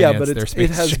 to finance but their it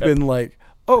spaceship. has been like,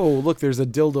 oh, look, there's a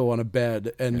dildo on a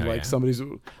bed, and somebody's.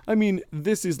 I mean,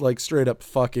 this is like straight up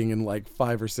fucking in like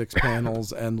 5 or 6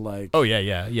 panels, and like. Oh yeah.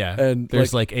 And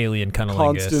there's like alien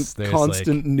cunnilingus. There's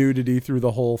constant nudity through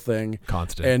the whole thing.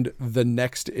 Constant. And the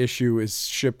next issue is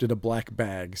shipped in a black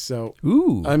bag. So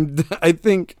ooh, I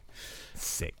think.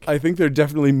 Sick. I think they're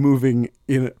definitely moving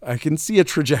in. I can see a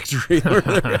trajectory where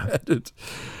they're headed.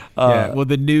 Yeah, well,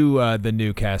 the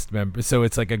new cast member. So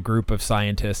it's like a group of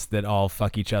scientists that all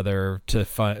fuck each other to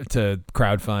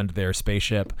crowdfund their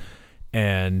spaceship,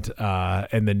 and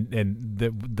the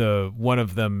one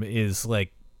of them is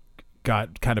like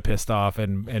got kind of pissed off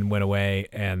and went away,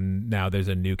 and now there's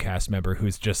a new cast member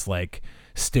who's just like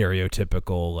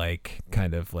stereotypical, like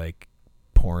kind of like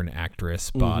porn actress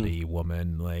body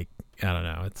woman, like I don't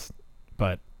know.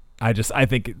 But I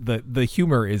think the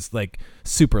humor is like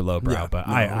super lowbrow, but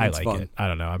I like fun. it. I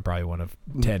don't know. I'm probably one of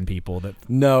 10 people that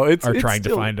it's trying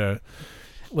still, to find a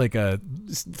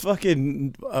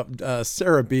fucking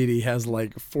Sarah Beatty has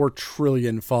like 4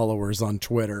 trillion followers on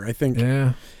Twitter. I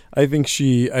think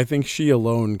she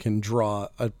alone can draw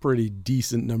a pretty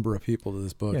decent number of people to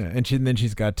this book. Yeah, and then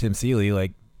she's got Tim Seeley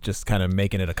like just kind of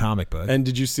making it a comic book. And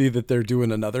did you see that they're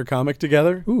doing another comic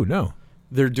together? Ooh, no.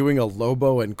 They're doing a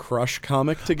Lobo and Crush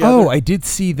comic together. Oh, I did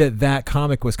see that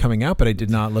comic was coming out, but I did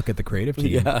not look at the creative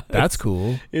team. Yeah, that's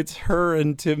cool. It's her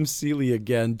and Tim Seeley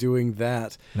again doing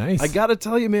that. Nice. I gotta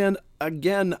tell you, man.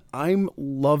 Again, I'm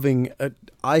loving.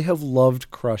 I have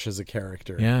loved Crush as a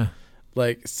character. Yeah.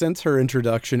 Like since her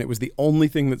introduction, it was the only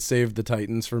thing that saved the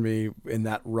Titans for me in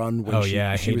that run when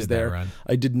she was there. Run.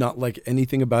 I did not like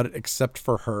anything about it except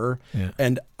for her. Yeah.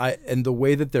 And the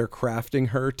way that they're crafting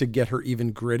her to get her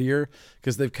even grittier,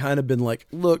 because they've kind of been like,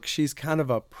 look, she's kind of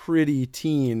a pretty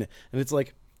teen, and it's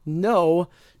like, no,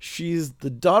 she's the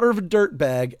daughter of a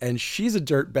dirtbag, and she's a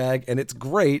dirtbag, and it's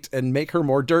great, and make her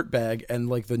more dirtbag. And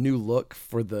like the new look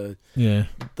for the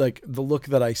look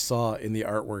that I saw in the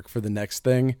artwork for the next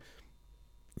thing.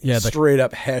 Yeah, straight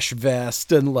up Hesh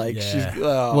vest, and like she's the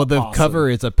awesome. Cover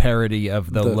is a parody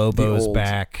of the Lobo's old,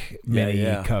 back mini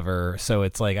cover, so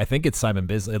it's like I think it's Simon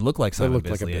Bisley. It looked like Simon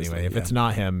Bisley anyway. If it's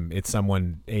not him, it's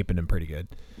someone aping him pretty good.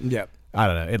 Yeah, I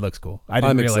don't know. It looks cool. I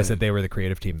didn't realize that they were the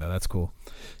creative team though. That's cool.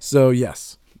 So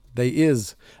yes, They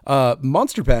is.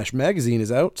 Monster Bash magazine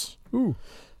is out. Ooh.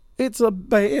 It's a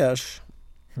bash.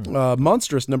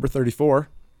 Monstrous number 34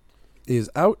 is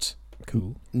out.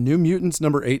 Cool. New Mutants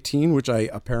number 18, which I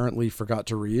apparently forgot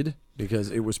to read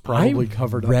because it was probably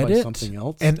covered up by something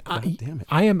else. And damn it.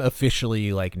 I am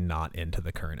officially like not into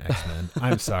the current X-Men.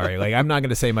 I'm sorry. Like I'm not going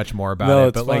to say much more about No, it,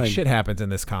 it's but like fine. shit happens in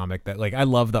this comic that like I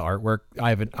love the artwork.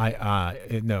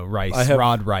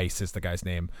 Rod Rice is the guy's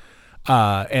name.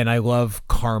 And I love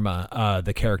Karma,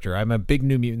 the character. I'm a big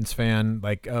New Mutants fan,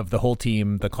 like of the whole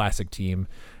team, the classic team.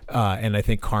 And I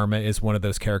think Karma is one of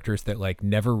those characters that like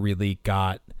never really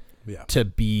got to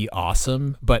be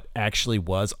awesome, but actually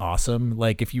was awesome.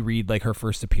 Like if you read like her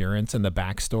first appearance and the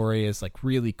backstory is like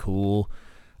really cool.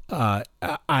 I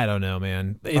don't know,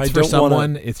 man. It's for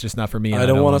someone. It's just not for me. I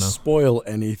don't want to spoil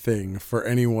anything for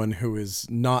anyone who is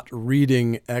not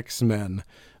reading X-Men,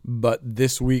 but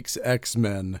this week's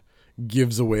X-Men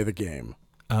gives away the game.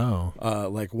 Oh.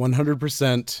 Like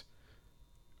 100%.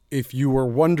 If you were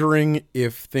wondering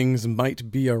if things might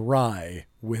be awry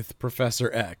with Professor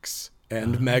X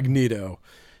and Magneto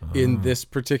in this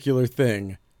particular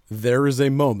thing, there is a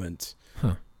moment.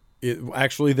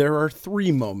 Actually, there are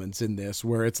 3 moments in this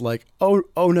where it's like, oh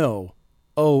no,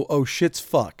 oh shit's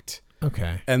fucked.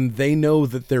 Okay. And they know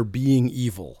that they're being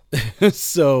evil.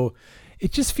 So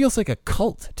it just feels like a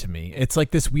cult to me. It's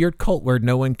like this weird cult where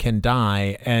no one can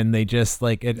die, and they just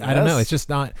like it. I don't know. It's just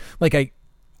not like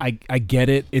I get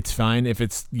it. It's fine if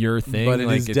it's your thing, but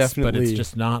like it's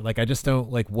just not like I just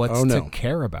don't like what's to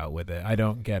care about with it. I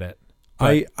don't get it.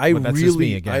 But that's really just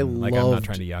me again. I like loved, I'm not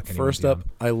trying to yuck anyone first up,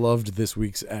 I loved this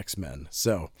week's X-Men.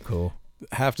 So cool.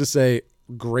 Have to say,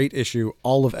 great issue.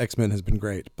 All of X-Men has been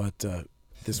great, but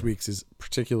this week's is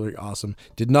particularly awesome.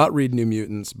 Did not read New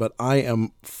Mutants, but I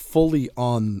am fully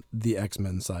on the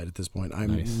X-Men side at this point.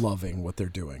 I'm loving what they're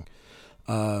doing.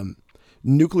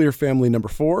 Nuclear Family number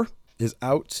 4 is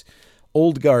out.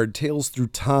 Old Guard Tales Through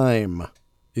Time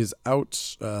is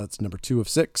out. It's number 2 of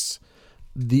 6.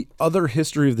 The Other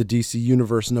History of the DC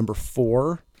Universe number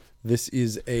 4. This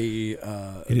is a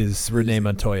it is Renee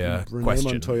Montoya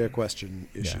question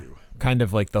issue. Yeah. Kind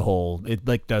of like the whole it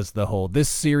like does the whole this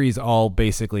series all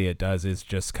basically it does is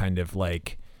just kind of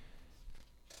like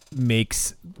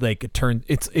makes like it turn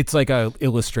it's like a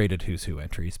illustrated Who's Who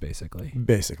entries basically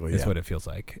is what it feels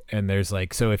like. And there's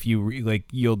like so if you like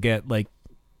you'll get like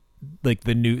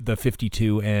the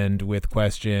 52 end with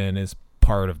question is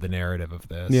part of the narrative of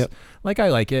this. Yep. Like I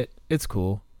like it. It's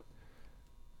cool.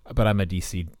 But I'm a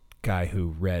DC guy who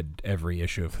read every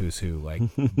issue of Who's Who like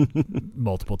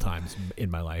multiple times in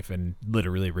my life and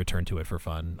literally returned to it for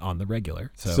fun on the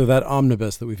regular. So that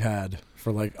omnibus that we've had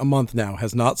for like a month now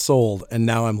has not sold, and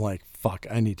now I'm like, fuck,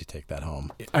 I need to take that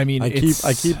home. I mean, I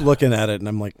keep looking at it and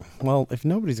I'm like, well, if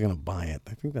nobody's gonna buy it,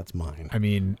 I think that's mine. I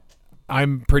mean,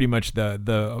 I'm pretty much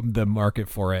the market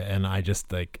for it, and I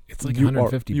just like it's like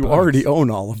 $150. You already own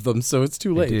all of them, so it's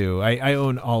too late. I do. I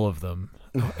own all of them.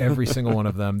 Every single one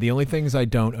of them. The only things I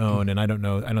don't own, and I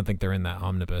don't think they're in that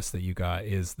omnibus that you got,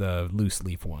 is the loose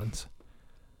leaf ones.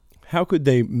 How could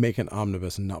they make an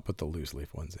omnibus and not put the loose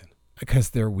leaf ones in?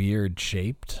 Because they're weird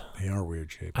shaped. They are weird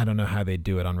shaped. I don't know how they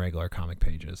do it on regular comic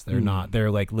pages. They're not.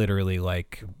 They're like literally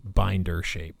like binder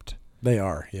shaped. They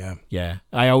are, yeah. Yeah.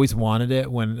 I always wanted it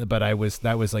but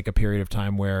that was like a period of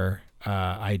time where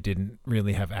I didn't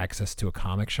really have access to a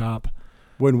comic shop.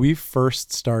 When we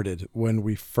first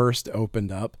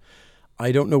opened up,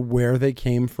 I don't know where they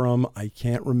came from. I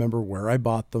can't remember where I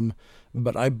bought them,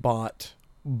 but I bought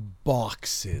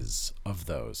boxes of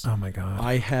those. Oh my God.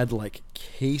 I had like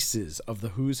cases of the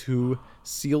Who's Who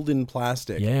sealed in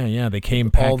plastic. Yeah. They came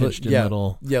packaged in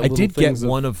little. I did get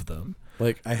one of them.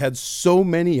 Like I had so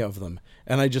many of them,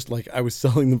 and I just like I was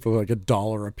selling them for like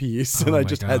 $1 a piece, and I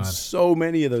just had so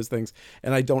many of those things,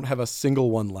 and I don't have a single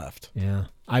one left. Yeah,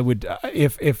 I would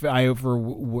if I ever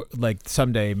like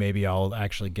someday maybe I'll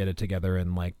actually get it together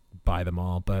and like buy them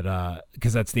all, but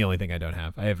because that's the only thing I don't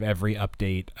have. I have every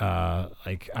update.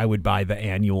 Like I would buy the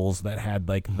annuals that had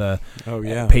like the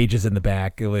pages in the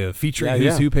back featuring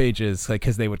Who's Who pages, like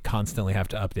because they would constantly have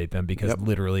to update them because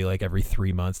literally like every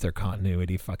 3 months their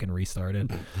continuity fucking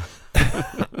restarted.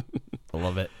 I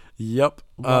love it. Yep.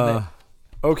 Love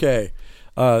it. Okay.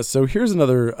 So here's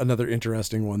another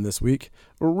interesting one this week.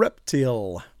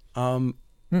 Reptile. I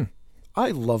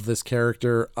love this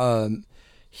character.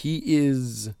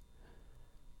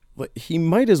 He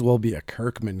might as well be a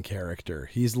Kirkman character.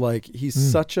 He's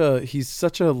such a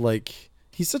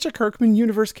Kirkman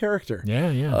universe character.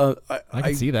 Yeah. I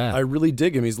can see that. I really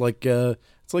dig him. He's like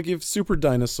it's like if Super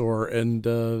Dinosaur and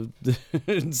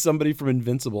and somebody from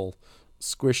Invincible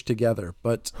squished together.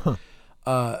 But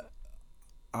I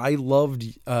I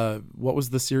loved what was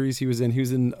the series he was in? He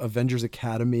was in Avengers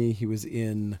Academy. He was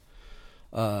in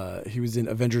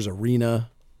Avengers Arena.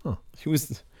 Huh.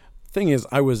 Thing is,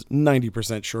 I was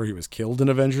 90% sure he was killed in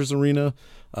Avengers Arena.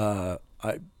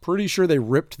 I'm pretty sure they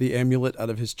ripped the amulet out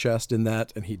of his chest in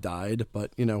that, and he died.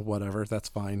 But whatever, that's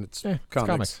fine. It's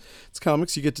comics. It's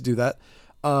comics. You get to do that.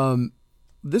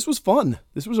 This was fun.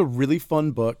 This was a really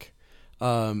fun book.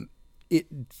 It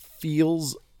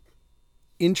feels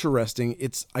interesting.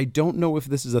 I don't know if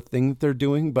this is a thing that they're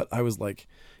doing, but I was like,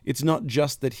 it's not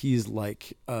just that he's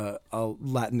like a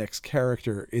Latinx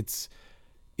character.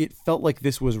 It felt like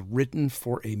this was written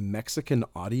for a Mexican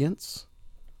audience.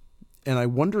 And I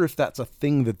wonder if that's a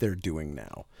thing that they're doing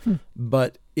now.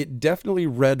 But it definitely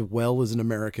read well as an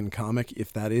American comic,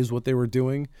 if that is what they were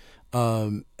doing.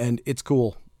 And it's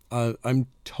cool. I'm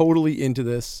totally into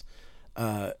this.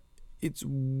 It's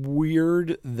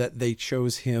weird that they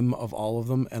chose him of all of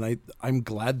them. And I'm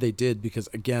glad they did, because,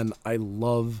 again, I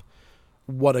love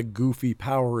what a goofy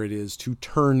power it is to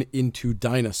turn into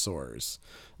dinosaurs.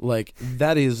 Like,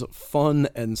 that is fun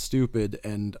and stupid,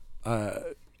 and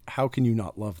how can you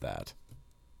not love that?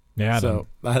 Yeah.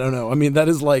 I don't know. I mean, that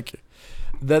is like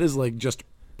just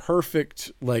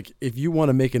perfect. Like, if you want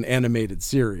to make an animated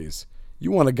series, you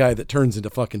want a guy that turns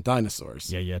into fucking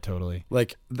dinosaurs. Yeah, totally.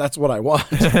 Like, that's what I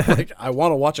want. Like, I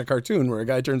want to watch a cartoon where a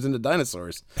guy turns into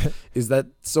dinosaurs. Is that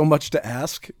so much to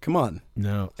ask? Come on.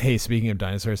 No. Hey, speaking of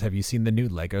dinosaurs, have you seen the new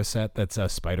Lego set that's a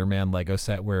Spider-Man Lego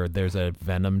set where there's a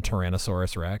Venom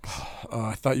Tyrannosaurus Rex?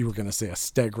 I thought you were going to say a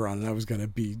Stegron, and I was going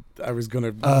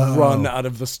to run out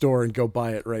of the store and go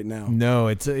buy it right now. No,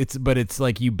 it's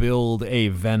like you build a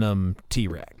Venom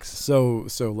T-Rex. So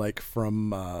like from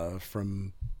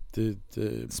the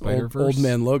Spider-Verse? Old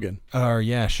Man Logan. Oh,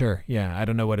 yeah, sure. Yeah, I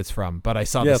don't know what it's from, but I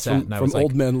saw the set and I was from like,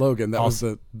 Old Man Logan. That was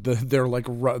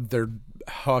they're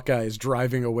Hawkeye's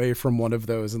driving away from one of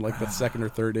those in like the second or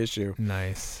third issue.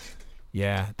 Nice.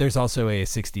 Yeah, there's also a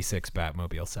 66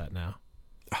 Batmobile set now.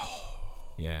 Oh.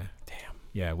 Yeah. Damn.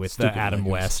 Yeah, with Stupid the Adam Legos.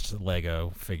 West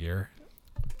Lego figure.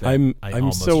 I'm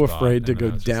almost so bought, afraid to and I go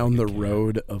was just down like, the I can't.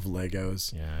 road of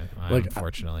Legos. Yeah, Like,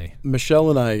 unfortunately. Michelle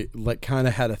and I like kind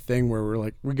of had a thing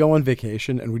where we go on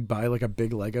vacation and we'd buy like a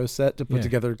big Lego set to put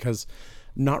together, because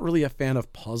not really a fan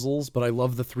of puzzles, but I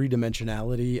love the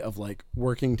 3-dimensionality of like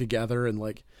working together and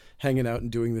like hanging out and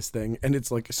doing this thing. And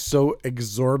it's like so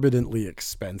exorbitantly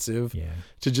expensive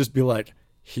to just be like,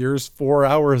 here's 4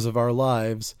 hours of our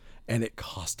lives. And it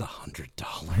cost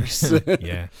 $100.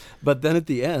 Yeah. But then at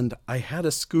the end, I had a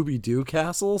Scooby-Doo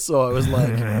castle, so I was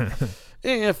like,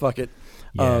 fuck it.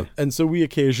 Yeah. And so we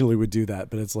occasionally would do that,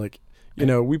 but it's like,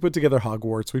 we put together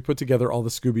Hogwarts, we put together all the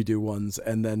Scooby-Doo ones,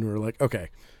 and then we're like, okay,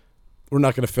 we're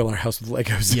not going to fill our house with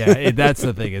Legos. Yeah, that's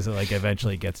the thing, is it like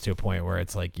eventually gets to a point where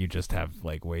it's like you just have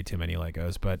like way too many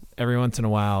Legos. But every once in a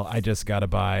while, I just got to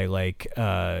buy like,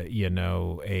 a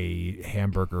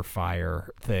hamburger fire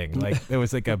thing. Like there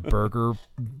was like a burger,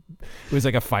 it was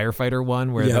like a firefighter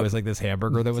one where there was like this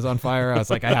hamburger that was on fire. I was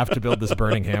like, I have to build this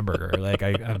burning hamburger. Like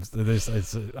I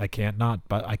can't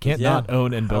not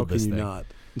own and build this thing. Not?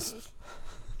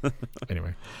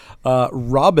 Anyway,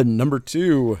 Robin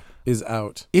 #2 is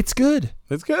out. it's good.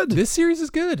 It's good. This series is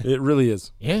good. It really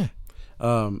is. Yeah.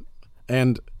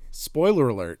 And spoiler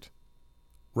alert,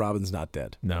 Robin's not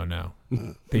dead. No.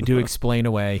 They do explain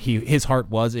away. His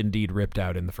heart was indeed ripped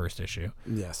out in the first issue.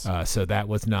 Yes. So that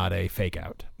was not a fake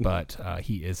out, but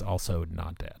he is also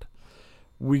not dead.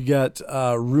 We got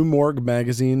Rue Morgue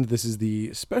magazine. This is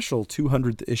the special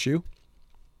 200th issue.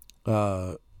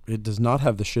 It does not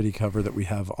have the shitty cover that we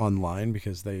have online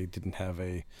because they didn't have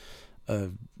a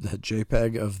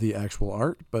JPEG of the actual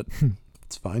art, but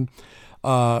it's fine.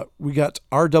 We got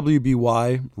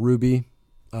RWBY Ruby,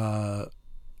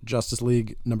 Justice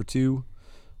League #2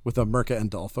 with a Mirka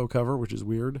Andolfo cover, which is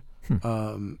weird.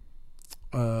 And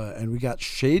we got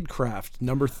Shadecraft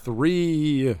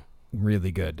 #3.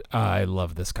 Really good. I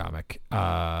love this comic.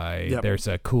 There's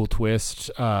a cool twist.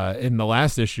 In the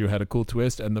last issue had a cool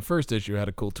twist, and the first issue had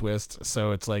a cool twist.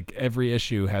 So it's like every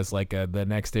issue has like the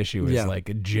next issue is like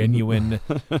a genuine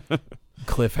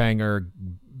cliffhanger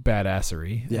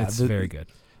badassery. Yeah, it's very good.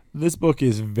 This book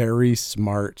is very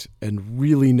smart and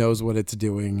really knows what it's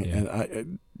doing.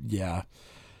 Yeah.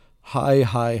 And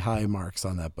high marks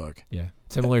on that book. Yeah.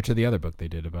 Similar to the other book they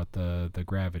did about the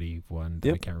Gravity one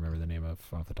that I can't remember the name of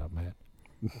off the top of my head.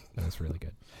 That was really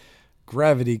good.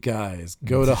 Gravity guys,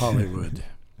 go to Hollywood.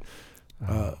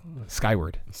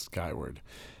 Skyward.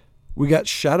 We got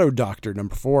Shadow Doctor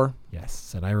 #4.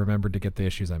 Yes, and I remembered to get the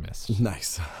issues I missed.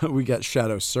 Nice. We got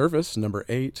Shadow Service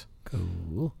 #8.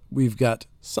 Cool. We've got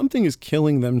Something is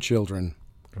Killing Them Children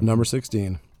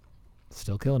 #16.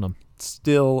 Still killing them.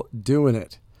 Still doing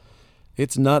it.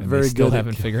 It's not And very they still good.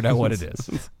 haven't figured out what it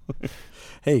is.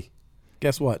 Hey,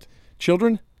 guess what?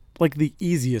 Children, like the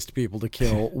easiest people to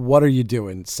kill. What are you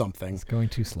doing? Something. It's going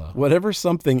too slow. Whatever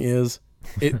something is,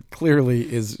 it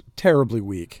clearly is terribly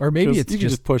weak. Or maybe you it's can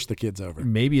just push the kids over.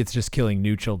 Maybe it's just killing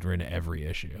new children every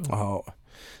issue. Oh,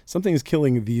 something is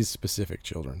killing these specific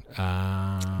children.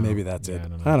 Maybe that's it.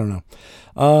 I don't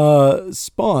know.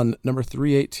 Spawn number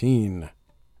 318.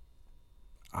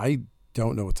 I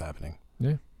don't know what's happening.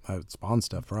 Yeah. Spawn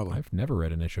stuff, probably. I've never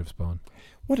read an issue of Spawn.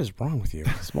 What is wrong with you?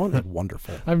 Spawn is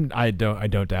wonderful. I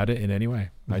don't doubt it in any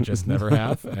way. I just never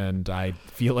have, and I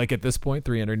feel like at this point,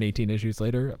 318 issues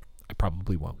later, I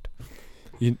probably won't.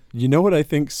 You know what I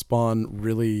think Spawn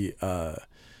really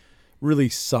really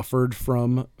suffered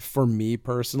from, for me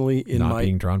personally, in not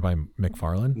being drawn by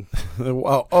McFarlane.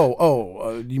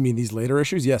 You mean these later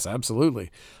issues? Yes,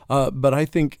 absolutely. But I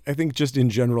think just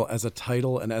in general, as a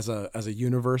title and as a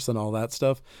universe and all that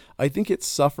stuff, I think it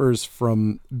suffers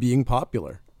from being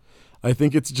popular. I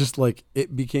think it's just like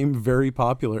it became very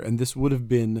popular, and this would have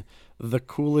been the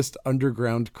coolest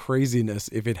underground craziness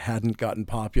if it hadn't gotten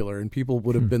popular, and people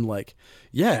would have been like,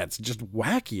 yeah, it's just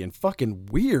wacky and fucking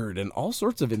weird and all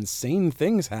sorts of insane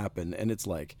things happen, and it's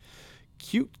like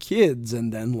cute kids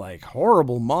and then like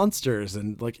horrible monsters,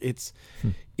 and like it's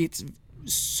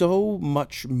so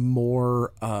much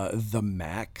more the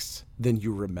Max than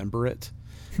you remember it.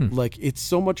 Like it's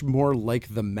so much more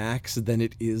like the Max than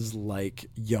it is like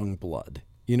Youngblood.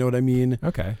 You know what I mean?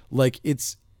 Okay. Like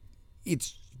it's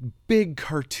big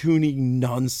cartoony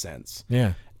nonsense.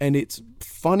 Yeah. And it's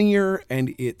funnier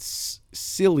and it's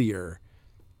sillier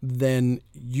than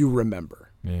you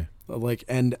remember. Yeah. Like,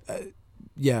 and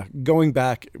going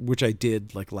back, which I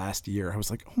did like last year, I was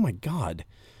like, oh my God,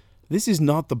 this is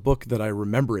not the book that I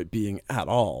remember it being at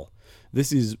all.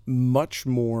 This is much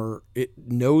more, it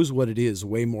knows what it is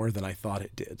way more than I thought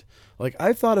it did. Like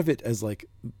I thought of it as like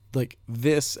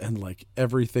this and like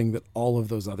everything that all of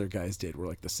those other guys did were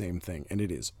like the same thing. And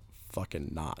it is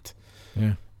fucking not.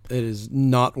 Yeah. It is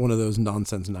not one of those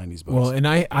nonsense 90s books. Well, and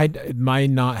my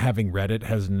not having read it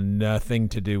has nothing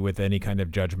to do with any kind of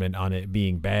judgment on it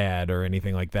being bad or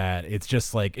anything like that. It's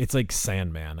just like, it's like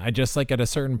Sandman. I just like at a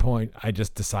certain point, I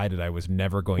just decided I was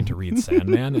never going to read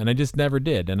Sandman, and I just never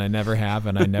did, and I never have,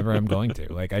 and I never am going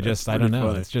to. Like, I don't know.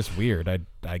 Funny. It's just weird. I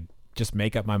just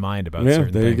make up my mind about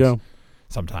certain there things. You go.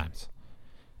 Sometimes.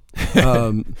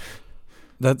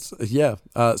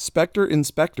 Spectre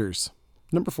Inspectors,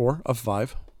 number 4 of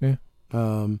 5. Yeah.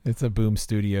 It's a Boom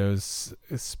Studios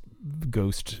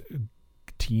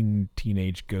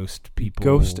teenage ghost people.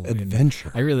 Ghost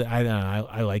adventure. I don't know.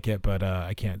 I like it, but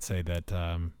I can't say that.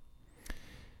 I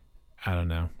don't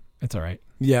know. It's all right.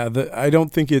 Yeah, I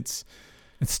don't think it's.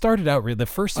 It started out the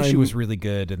first issue was really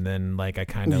good, and then like I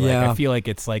kind of I feel like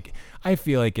it's like I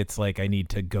need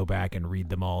to go back and read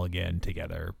them all again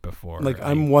together before. Like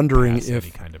I'm wondering pass if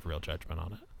any kind of real judgment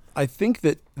on it. I think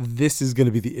that this is going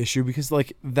to be the issue because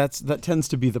like that tends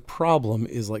to be the problem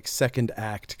is like second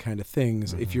act kind of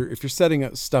things. Mm-hmm. If you're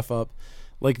setting stuff up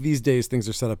like these days, things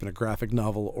are set up in a graphic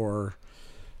novel or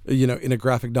in a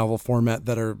graphic novel format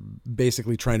that are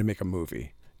basically trying to make a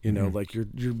movie. Like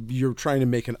you're trying to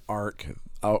make an arc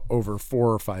out over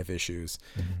 4 or 5 issues,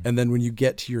 and then when you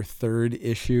get to your third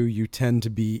issue, you tend to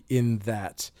be in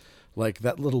that. Like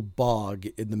that little bog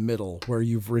in the middle where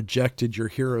you've rejected your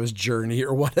hero's journey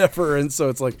or whatever. And so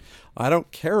it's like, I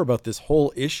don't care about this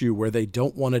whole issue where they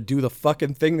don't want to do the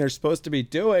fucking thing they're supposed to be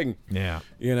doing. Yeah.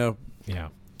 Yeah.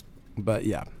 But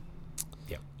yeah.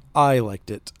 Yeah. I liked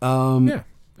it. It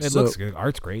looks good.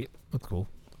 Art's great. Looks cool.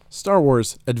 Star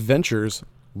Wars Adventures,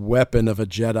 Weapon of a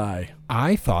Jedi.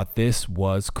 I thought this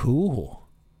was cool.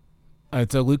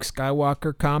 It's a Luke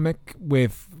Skywalker comic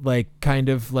with like kind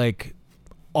of like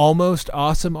almost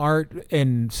awesome art,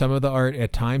 and some of the art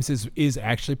at times is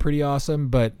actually pretty awesome,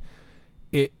 but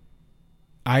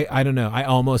I don't know. I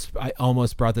almost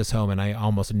brought this home, and I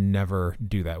almost never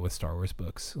do that with Star Wars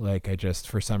books. Like I just,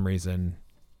 for some reason,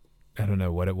 I don't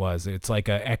know what it was. It's like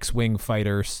a X-Wing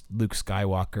fighter, Luke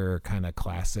Skywalker kind of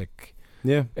classic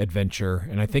adventure,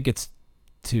 and I think it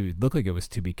looked like it was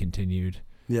to be continued.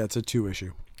 Yeah, it's a 2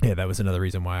 issue. Yeah, that was another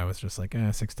reason why I was just like,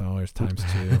 $6 times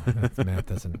 2. That math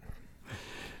doesn't.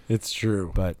 It's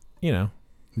true. But, hey.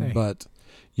 But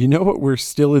you know what we're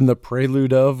still in the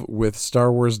prelude of with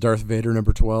Star Wars Darth Vader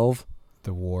number 12?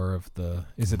 The war of the...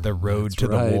 Is it the road to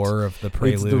the war of the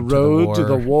prelude? It's the road to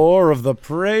the war of the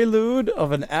prelude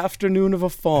of an afternoon of a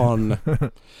fawn.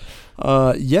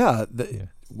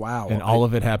 Wow. And all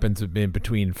of it happens in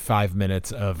between 5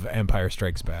 minutes of Empire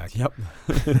Strikes Back. Yep.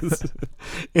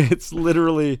 It's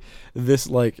literally this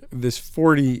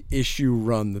 40 issue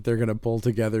run that they're going to pull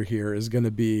together here is going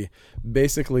to be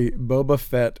basically Boba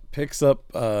Fett picks up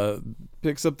the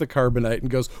carbonite and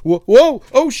goes, whoa,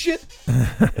 oh shit.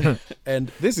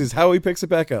 And this is how he picks it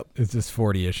back up. It's just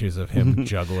 40 issues of him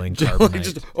juggling carbonite.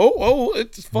 Just,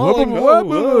 it's falling.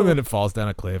 And then it falls down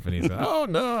a cliff and he's like, oh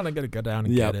no, and I got to go down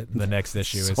and get it. And the next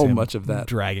issue is so him much of that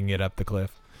dragging it up the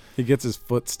cliff. He gets his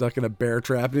foot stuck in a bear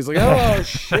trap and he's like, oh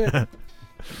shit.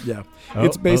 Yeah.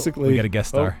 It's basically we got a guest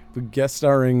star. Guest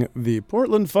starring the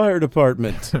Portland Fire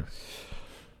Department.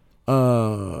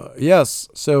 Yes,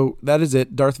 so that is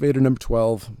it. Darth Vader number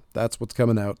 12. That's what's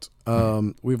coming out.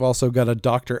 We've also got a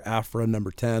Dr. Aphra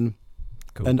number 10.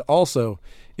 Cool. And also,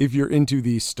 if you're into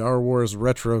the Star Wars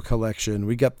retro collection,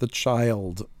 we got the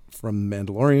Child from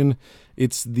Mandalorian.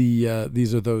 It's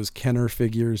these are those Kenner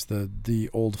figures, the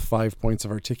old 5 points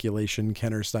of articulation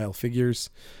Kenner style figures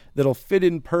that'll fit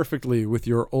in perfectly with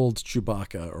your old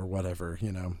Chewbacca or whatever,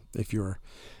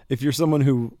 if you're someone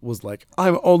who was like,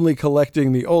 I'm only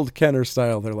collecting the old Kenner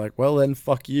style, they're like, well then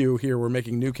fuck you, here we're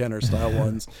making new Kenner style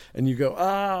ones, and you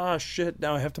go, shit,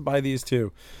 now I have to buy these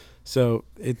too. So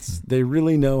they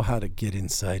really know how to get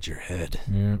inside your head.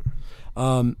 Yeah.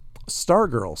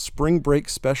 Stargirl Spring Break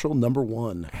Special number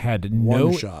 1. Had One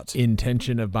no shot.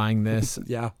 intention of buying this.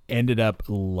 Yeah. Ended up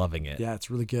loving it. Yeah, it's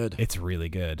really good. It's really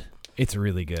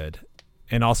good.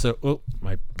 And also,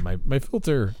 my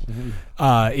filter.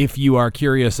 If you are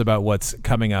curious about what's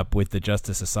coming up with the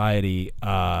Justice Society,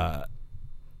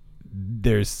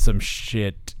 there's some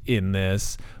shit in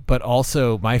this, but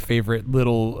also my favorite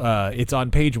little, it's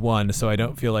on page 1, so I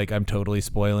don't feel like I'm totally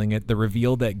spoiling it. The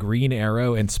reveal that Green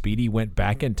Arrow and Speedy went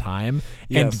back in time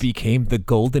and became the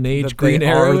Golden Age Green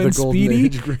Arrow and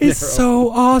Speedy is so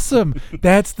awesome.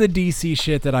 That's the DC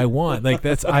shit that I want.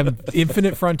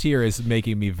 Infinite Frontier is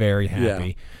making me very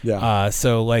happy. Yeah.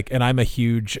 And I'm a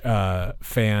huge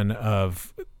fan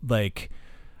of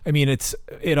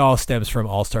it all stems from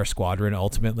All-Star Squadron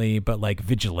ultimately, but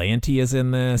Vigilante is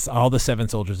in this, all the Seven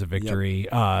Soldiers of Victory.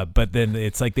 Yep. But then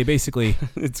it's they basically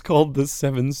it's called the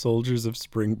Seven Soldiers of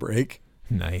Spring Break.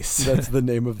 Nice. That's the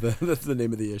name of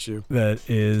the issue.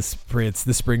 It's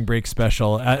the Spring Break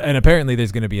special, and apparently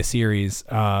there's going to be a series.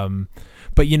 But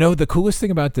the coolest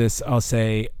thing about this, I'll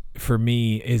say for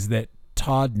me, is that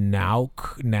Todd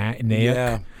Nauck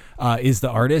is the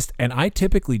artist, and I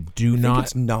typically do not.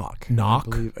 It's Knock.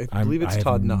 I believe it's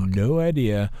Todd Nauck. No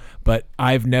idea, but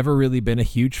I've never really been a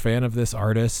huge fan of this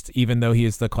artist, even though he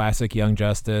is the classic Young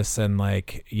Justice, and I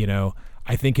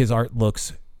think his art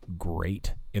looks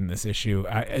great in this issue.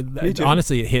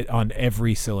 Honestly, it hit on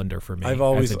every cylinder for me. I've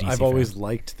always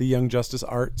liked the Young Justice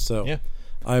art, so yeah.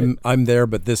 I'm there,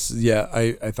 but this,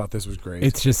 I thought this was great.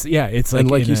 It's just, it's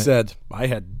and like you said,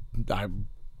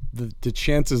 the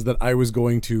chances that I was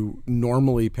going to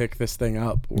normally pick this thing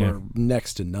up were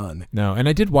next to none. No, and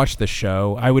I did watch the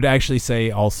show. I would actually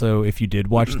say also, if you did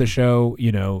watch the show,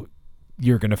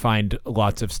 you're going to find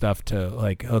lots of stuff to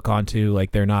hook onto.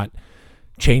 They're not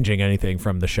changing anything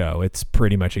from the show. It's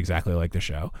pretty much exactly like the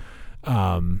show,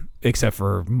 except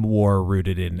for more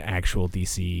rooted in actual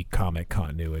DC comic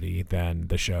continuity than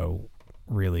the show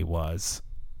really was.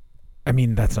 I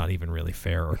mean, that's not even really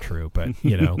fair or true, but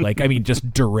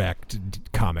just direct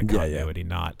comic continuity,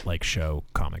 not show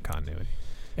comic continuity.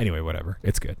 Anyway, whatever.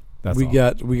 It's good. We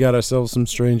got ourselves some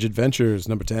Strange Adventures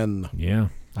number 10. Yeah.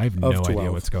 I have no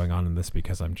idea what's going on in this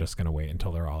because I'm just going to wait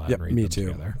until they're all out and read them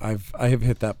together. I have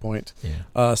hit that point.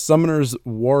 Yeah. Summoner's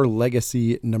War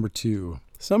Legacy number 2.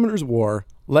 Summoner's War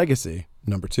Legacy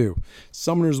number 2.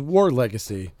 Summoner's War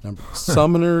Legacy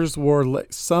Summoner's War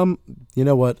you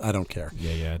know what? I don't care.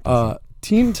 Yeah.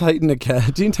 Teen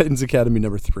Titans Academy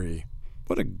number 3.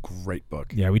 What a great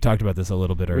book. Yeah, we talked about this a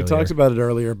little bit earlier. We talked about it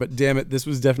earlier, but damn it, this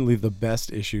was definitely the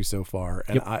best issue so far.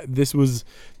 And this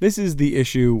is the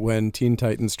issue when Teen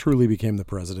Titans truly became the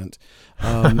president.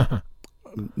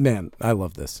 Man, I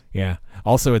love this. Yeah.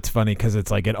 Also, it's funny because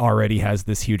it's it already has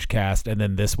this huge cast, and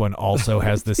then this one also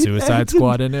has the Suicide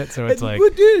Squad in it. So it's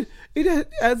it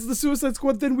adds the Suicide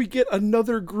Squad. Then we get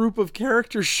another group of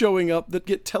characters showing up that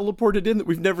get teleported in that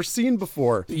we've never seen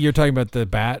before. You're talking about the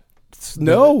Bat?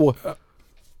 No.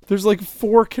 There's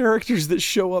 4 characters that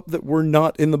show up that were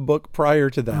not in the book prior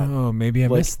to that. Oh, maybe I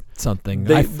missed something.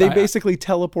 They basically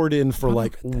teleport in for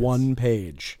one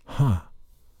page. Huh.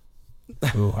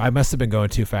 Ooh, I must have been going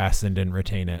too fast and didn't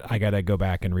retain it. I got to go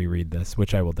back and reread this,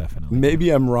 which I will definitely. Maybe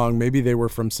I'm wrong. Maybe they were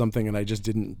from something and I just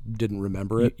didn't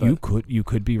remember it. You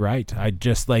could be right. I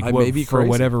just may be for crazy.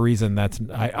 whatever reason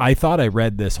I thought I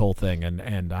read this whole thing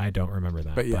and I don't remember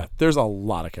that. But yeah, there's a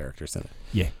lot of characters in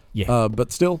it. Yeah.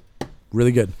 But still,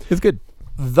 really good. It's good.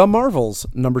 The Marvels,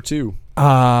 number 2.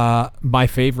 My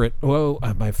favorite. Whoa,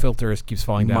 my filter keeps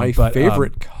falling down. My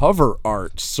favorite cover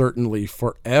art, certainly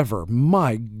forever.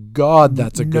 My God,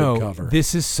 that's a good cover.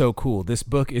 This is so cool. This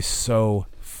book is so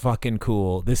fucking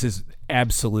cool. This is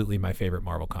absolutely my favorite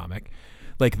Marvel comic.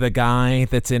 Like the guy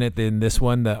that's in it in this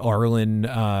one, the Arlen,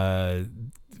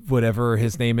 whatever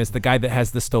his name is, the guy that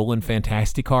has the stolen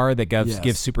Fantasticar that gives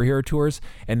superhero tours,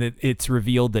 and it's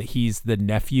revealed that he's the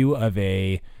nephew of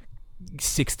a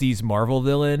 60s Marvel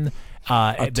villain.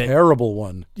 Terrible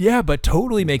one. Yeah, but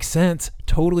totally makes sense.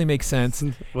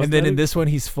 And then in this one,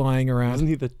 he's flying around. Wasn't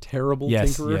he the terrible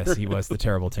Tinkerer? Yes, he was the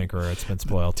terrible Tinkerer. It's been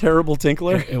spoiled. Terrible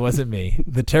Tinkler? It wasn't me.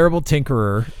 The terrible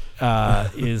Tinkerer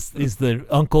is the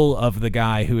uncle of the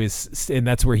guy who is, and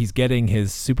that's where he's getting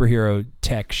his superhero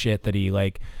tech shit that he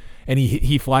like, and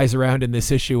he flies around in this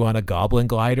issue on a goblin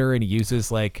glider, and he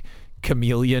uses like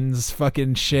chameleons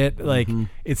fucking shit. Like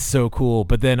it's so cool.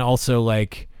 But then also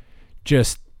like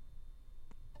just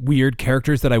weird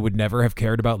characters that I would never have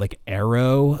cared about, like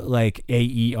Arrow, like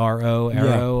Aero,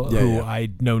 who I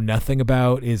know nothing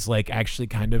about, is like actually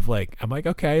kind of like, I'm like,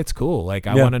 okay, it's cool. Like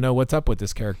I want to know what's up with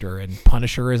this character. And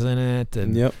Punisher is in it,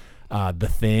 and The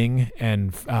Thing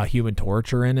and Human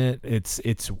Torch are in it.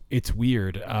 It's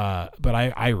weird, but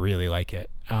I really like it.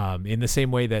 In the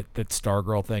same way that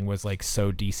Stargirl thing was like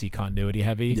so DC continuity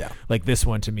heavy, like this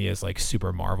one to me is like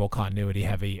super Marvel continuity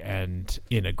heavy, and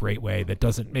in a great way that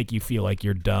doesn't make you feel like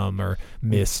you're dumb or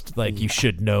missed, like you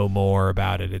should know more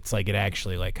about it. It's like it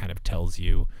actually like kind of tells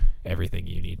you everything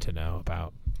you need to know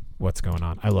about what's going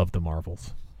on. I love the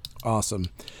Marvels. Awesome.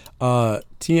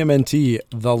 TMNT,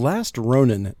 The Last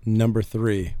Ronin, number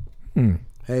 3.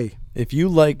 Hey, if you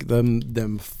like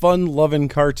them fun-loving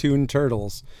cartoon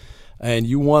turtles, and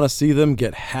you want to see them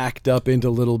get hacked up into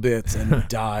little bits and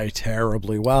die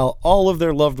terribly while all of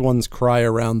their loved ones cry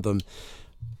around them,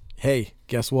 hey,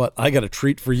 guess what? I got a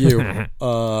treat for you.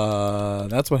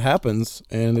 That's what happens,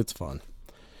 and it's fun.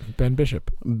 Ben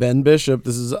Bishop.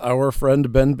 This is our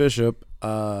friend Ben Bishop,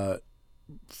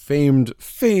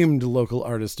 famed local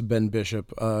artist Ben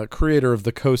Bishop, creator of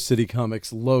the Coast City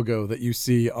Comics logo that you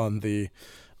see on the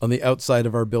outside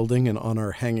of our building and on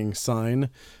our hanging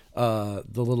sign. The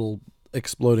little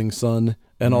exploding sun,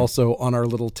 and also on our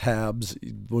little tabs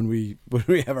when we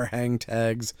have our hang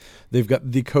tags, they've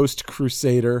got the Coast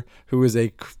Crusader, who is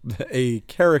a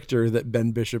character that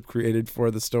Ben Bishop created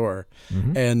for the store,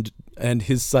 and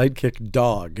his sidekick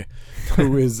Dog,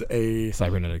 who is a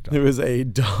cybernetic dog. Who is a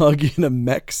dog in a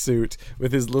mech suit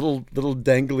with his little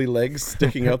dangly legs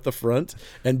sticking out the front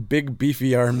and big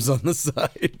beefy arms on the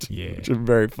side, which are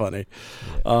very funny.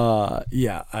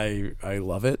 I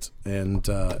love it, and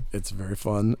it's very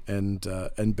fun, and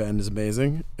Ben is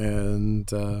amazing,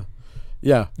 and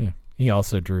he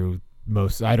also drew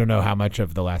I don't know how much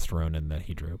of The Last Ronin that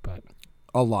he drew, but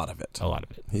a lot of it.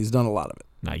 He's done a lot of it.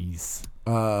 Nice.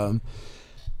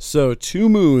 So Two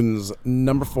Moons,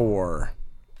 number 4.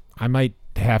 I might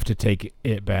have to take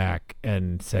it back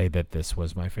and say that this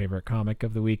was my favorite comic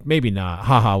of the week. Maybe not.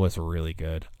 Haha was really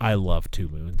good. I love Two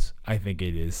Moons. I think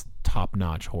it is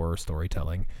top-notch horror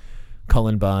storytelling.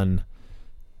 Cullen Bunn,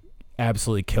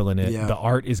 absolutely killing it. The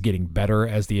art is getting better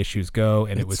as the issues go,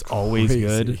 and it was always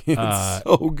good. It's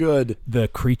so good. The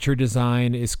creature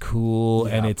design is cool,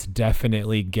 and it's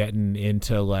definitely getting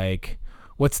into like,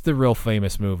 what's the real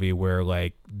famous movie where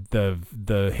like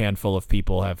the handful of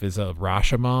people is a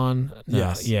Rashomon?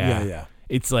 Yes. Yeah.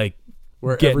 It's like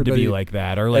where getting to be like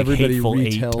that, or like Hateful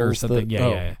Eight or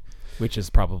something. Which is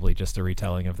probably just a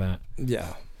retelling of that.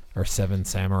 Yeah. Or Seven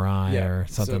Samurai or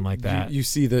something like that. You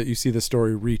see the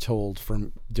story retold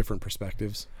from different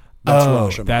perspectives.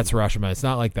 Rashomon. That's Rashomon. It's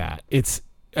not like that.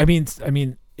 I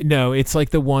mean, no, it's like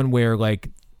the one where like,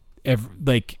 I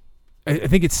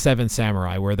think it's Seven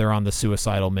Samurai where they're on the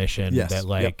suicidal mission that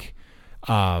like,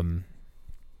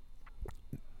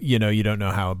 you don't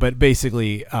know how, but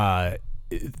basically,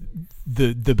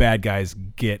 the bad guys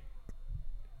get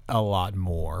a lot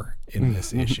of in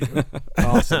this issue.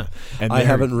 Awesome. And I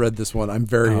haven't read this one. I'm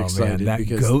very excited. Man, that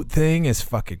because goat thing is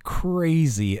fucking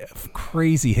crazy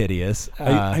hideous.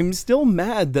 I'm still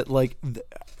mad that like,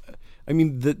 I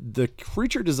mean, the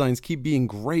creature designs keep being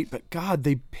great, but God,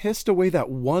 they pissed away that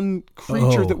one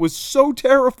creature that was so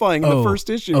terrifying in the first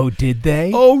issue. Oh, did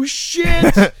they? Oh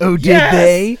shit! Oh, did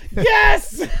they?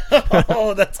 Yes!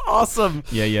 Oh, that's awesome.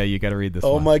 Yeah, you got to read this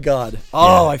Oh one. my God.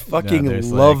 Oh, I No, fucking there's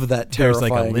love like- that There's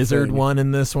terrifying like a lizard thing. one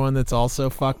in this one that's also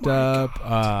fucked up.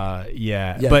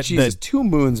 Yeah. Yeah, but Jesus, 2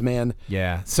 moons, man.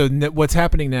 Yeah. So what's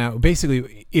happening now?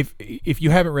 Basically, if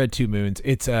you haven't read Two Moons,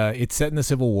 it's set in the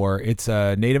Civil War. It's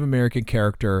a Native American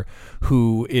character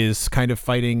who is kind of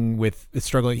fighting with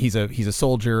struggling. He's a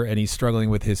soldier and he's struggling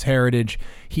with his heritage.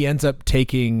 He ends up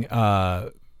taking I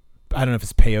don't know if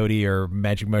it's peyote or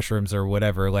magic mushrooms or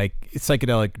whatever, like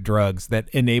psychedelic drugs that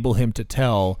enable him to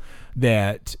tell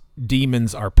that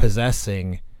demons are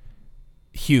possessing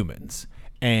humans,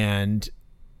 and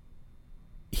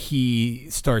he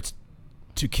starts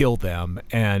to kill them,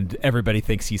 and everybody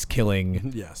thinks he's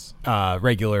killing Yes.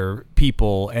 regular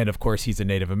people, and of course he's a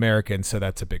Native American, so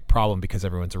that's a big problem because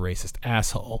everyone's a racist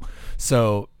asshole.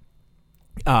 So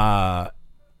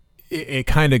it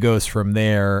kind of goes from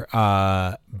there,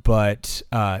 but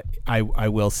I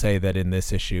will say that in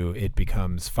this issue it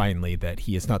becomes finally that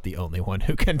he is not the only one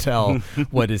who can tell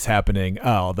what is happening,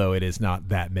 although it is not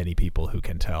that many people who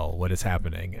can tell what is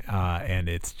happening, and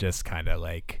it's just kind of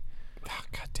like, Oh,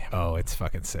 God damn it. oh, it's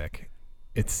fucking sick.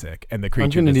 It's sick. And the I'm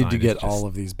creature going to need design to is get just- all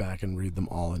of these back and read them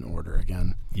all in order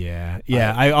again. Yeah.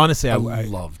 I honestly, I I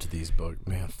loved these books.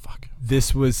 Man, fuck.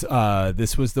 this was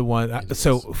the one.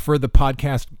 So for the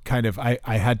podcast, kind of, I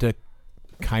had to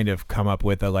kind of come up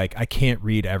with I can't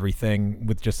read everything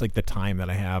with just like the time that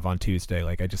I have on Tuesday.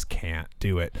 Like I just can't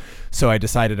do it. So I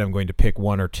decided I'm going to pick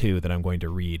 1 or 2 that I'm going to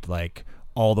read like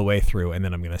all the way through, and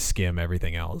then I'm going to skim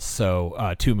everything else.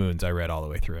 So Two Moons I read all the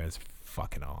way through. It's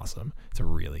fucking awesome. It's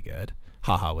really good.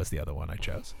 Haha was the other one I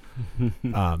chose.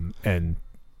 And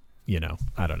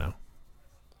I don't know.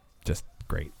 Just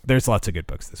great. There's lots of good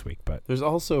books this week, but There's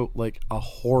also like a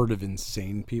horde of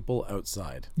insane people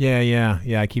outside. yeah.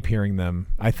 I keep hearing them.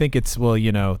 I think it's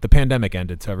the pandemic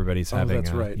ended, so everybody's having.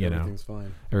 That's right. You know, Everything's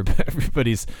fine.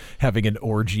 everybody's having an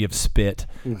orgy of spit.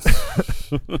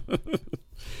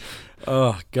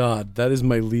 Oh, God. That is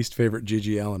my least favorite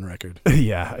G.G. Allen record.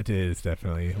 Yeah, it is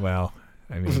definitely. Well,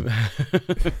 I mean,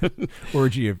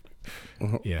 orgy of.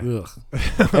 Yeah.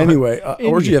 Ugh. Anyway,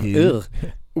 Orgy of Anywho.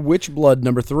 Ugh. Witchblood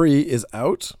 #3 is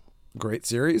out. Great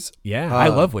series. Yeah, I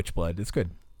love Witchblood. It's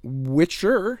good.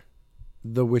 Witcher,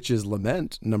 The Witch's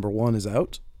Lament #1 is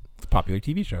out. It's a popular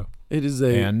TV show It is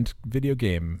a and video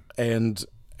game. and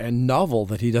novel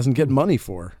that he doesn't get money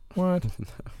for. What?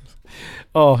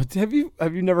 Oh, have you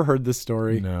never heard this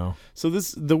story? No. So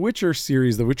the Witcher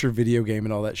series, the Witcher video game,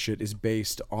 and all that shit is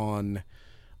based on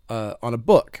a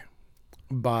book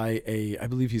by I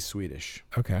believe he's Swedish.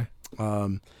 Okay.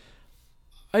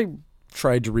 I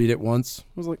tried to read it once.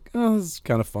 I was like, oh, this is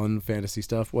kind of fun fantasy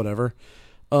stuff, whatever.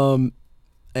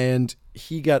 And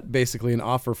he got basically an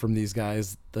offer from these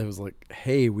guys that was like,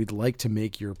 hey, we'd like to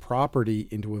make your property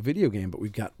into a video game, but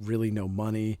we've got really no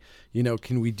money.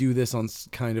 Can we do this on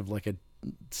kind of like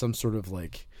some sort of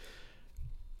like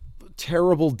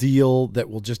terrible deal that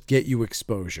will just get you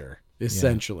exposure,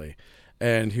 essentially.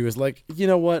 And he was like, you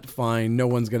know what? Fine. No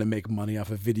one's going to make money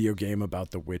off a video game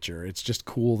about The Witcher. It's just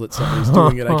cool that somebody's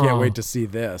doing it. I can't wait to see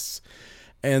this.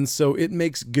 And so it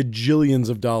makes gajillions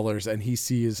of dollars, and he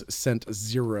sees cent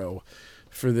zero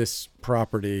for this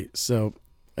property. So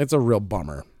it's a real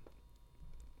bummer.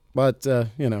 But, Well,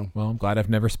 I'm glad I've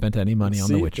never spent any money on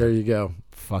see, The Witcher. there you go.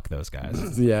 Fuck those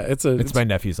guys. Yeah, it's My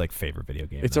nephew's like favorite video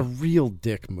game. a real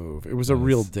dick move. It was a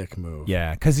real dick move.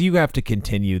 Yeah, because you have to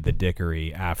continue the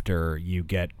dickery after you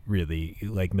get really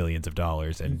like millions of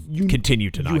dollars and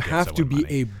continue to not You give have to someone be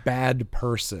money. a bad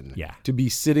person Yeah. to be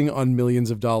sitting on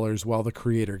millions of dollars while the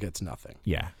creator gets nothing.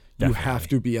 Yeah, You definitely. have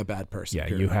to be a bad person. Yeah,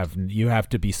 period. you have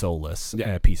to be soulless. Yeah.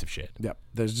 A piece of shit. Yep.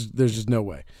 There's just no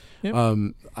way. Yep.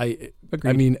 I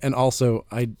Agreed. mean, and also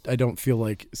I don't feel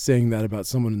like saying that about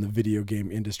someone in the video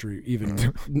game industry even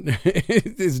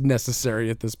is necessary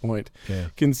at this point, Yeah.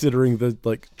 considering the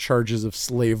like charges of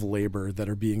slave labor that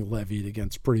are being levied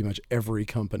against pretty much every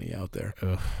company out there.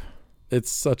 Ugh. It's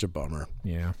such a bummer.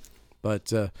 Yeah.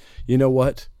 But you know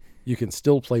what? You can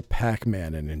still play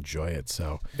Pac-Man and enjoy it.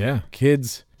 So Yeah.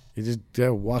 kids, you just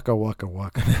waka waka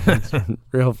waka. It's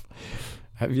real.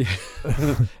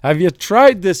 Have you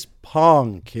tried this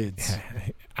Pong, kids?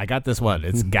 I got this one.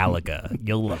 It's Galaga.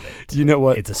 You'll love it. You know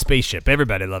what? It's a spaceship.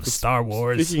 Everybody loves Star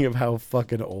Wars. Speaking of how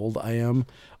fucking old I am,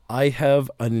 I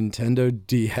have a Nintendo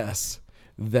DS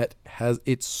that has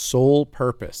its sole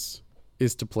purpose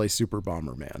is to play Super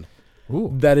Bomberman.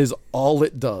 Ooh. That is all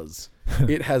it does.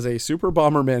 It has a Super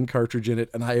Bomberman cartridge in it,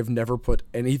 and I have never put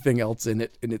anything else in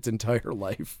it in its entire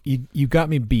life. You got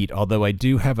me beat, although I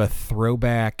do have a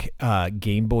throwback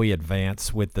Game Boy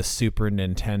Advance with the Super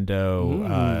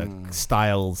Nintendo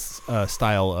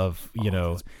style of,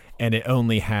 and it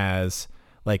only has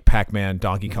like Pac-Man,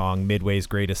 Donkey Kong, Midway's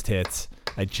Greatest Hits.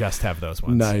 I just have those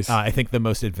ones. Nice. I think the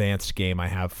most advanced game I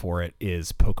have for it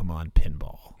is Pokemon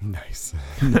Pinball. Nice.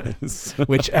 Nice.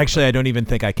 Which actually I don't even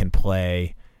think I can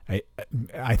play.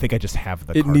 I think I just have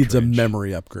the It needs a cartridge.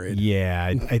 memory upgrade.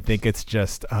 Yeah, I think it's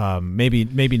just maybe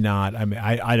not. I mean,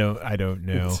 I don't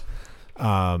know.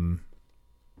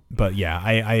 But yeah,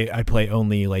 I play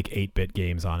only like 8-bit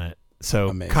games on it. So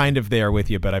Amazing. kind of there with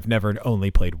you, but I've never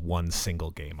only played one single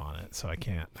game on it, so I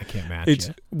can't match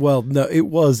it. Well, no, it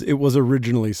was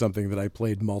originally something that I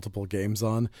played multiple games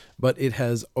on, but it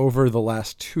has over the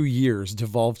last 2 years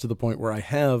devolved to the point where I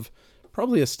have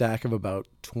probably a stack of about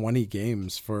 20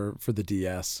 games for the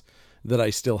DS that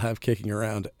I still have kicking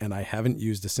around, and I haven't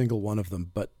used a single one of them,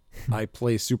 but I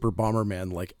play Super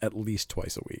Bomberman like at least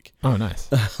twice a week. Oh, nice.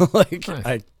 Like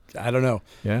Nice. I don't know.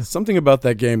 Yeah. Something about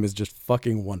that game is just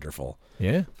fucking wonderful.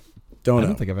 Yeah. I Don't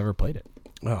don't think I've ever played it.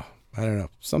 Oh, I don't know.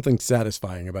 Something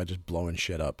satisfying about just blowing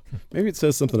shit up. Maybe it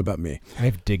says something about me. I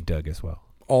have Dig Dug as well.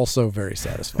 Also very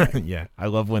satisfying. Yeah, I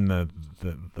love when the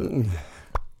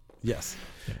Yes.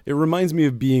 It reminds me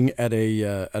of being at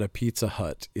a Pizza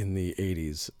Hut in the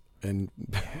 80s, and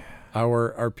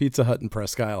our Pizza Hut in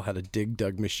Presque Isle had a Dig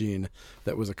Dug machine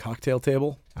that was a cocktail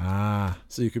table,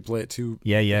 so you could play it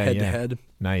head to head.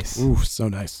 Nice. Ooh, so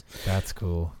nice. That's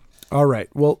cool. All right.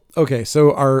 Well, okay.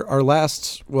 So our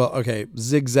last,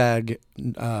 Zigzag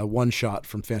one shot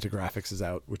from Fantagraphics is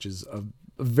out, which is a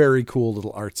very cool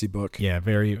little artsy book. Yeah,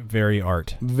 very very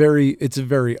art. It's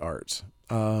very art.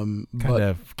 Kind But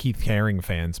of Keith Haring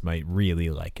fans might really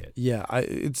like it. yeah,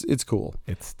 it's cool.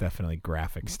 It's definitely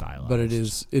graphic style. But it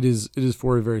is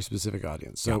for a very specific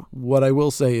audience. So Yeah. what I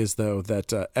will say is though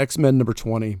that X-Men number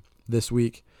 20 this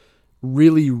week,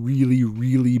 really, really,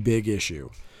 really big issue.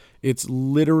 It's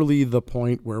literally the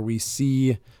point where we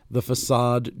see the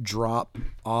facade drop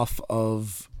off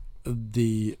of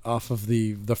the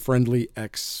friendly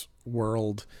X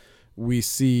world. We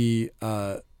see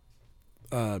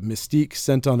Mystique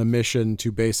sent on a mission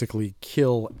to basically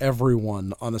kill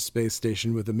everyone on a space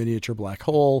station with a miniature black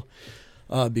hole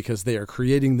because they are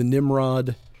creating the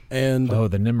Nimrod. And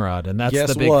the Nimrod, and that's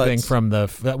guess the big what? thing from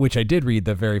which I did read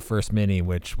the very first mini,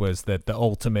 which was that the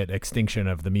ultimate extinction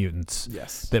of the mutants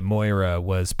yes, that Moira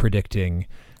was predicting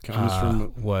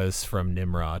was from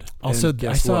Nimrod. Also, I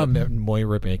guess saw what? a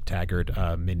Moira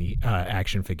McTaggart mini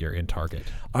action figure in Target.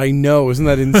 I know, isn't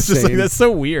that It's just like, insane? that's so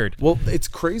weird. Well, it's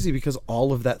crazy because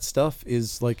all of that stuff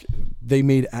is like they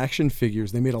made action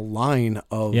figures. They made a line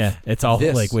of Yeah, it's all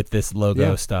this. like with this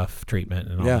logo Yeah. stuff treatment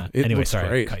and all Yeah, that. it Anyway, looks sorry,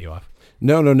 great. I cut you off.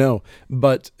 No.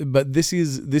 But this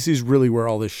is really where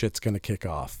all this shit's going to kick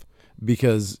off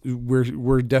because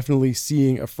we're definitely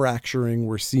seeing a fracturing.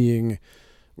 We're seeing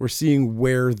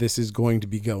where this is going to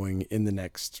be going in the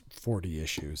next 40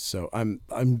 issues. So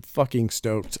I'm fucking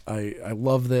stoked. I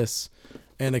love this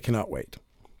and I cannot wait.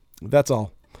 That's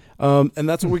all. And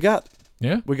that's what we got.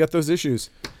 Yeah, We got those issues.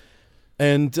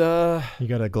 And you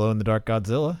got a glow in the dark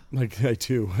Godzilla. like I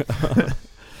do.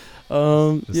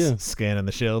 Just Yeah. scanning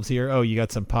the shelves here. Oh, you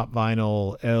got some pop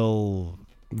vinyl L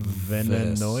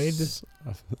Venenoid. This.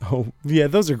 Oh yeah,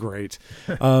 those are great.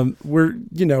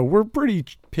 We're pretty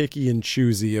picky and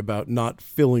choosy about not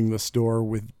filling the store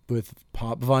with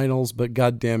pop vinyls, but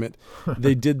god damn it,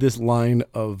 they did this line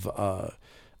of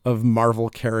Marvel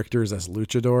characters as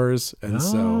luchadors, and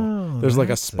so there's like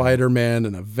a that's Spider-Man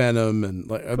and a Venom, and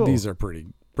like Cool. these are pretty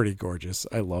gorgeous.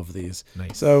 I love these.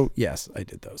 Nice. So yes, I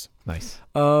did those. Nice.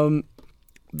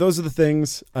 Those are the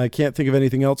things. I can't think of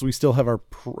anything else. We still have our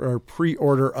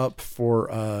pre-order up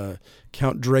for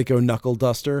Count Draco Knuckle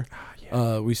Duster.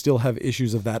 We still have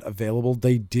issues of that available.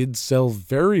 They did sell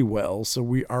very well, so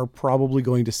we are probably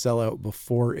going to sell out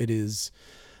before it is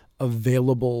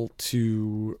available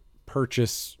to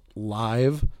purchase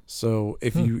live. So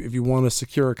if you want to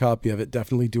secure a copy of it,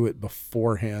 definitely do it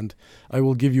beforehand. I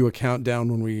will give you a countdown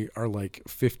when we are like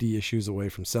 50 issues away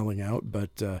from selling out,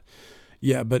 but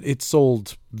but it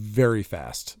sold very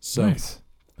fast. So Nice.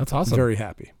 That's awesome. very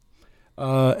happy.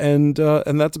 And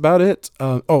that's about it.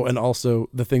 And also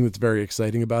the thing that's very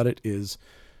exciting about it is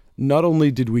not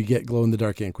only did we get glow in the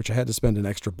dark ink, which I had to spend an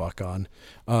extra $1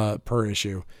 on per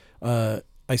issue.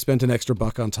 I spent an extra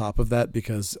 $1 on top of that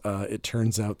because it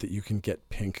turns out that you can get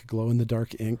pink glow in the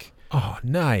dark ink Oh,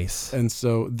 nice. And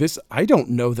so this, I don't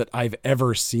know that I've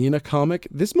ever seen a comic.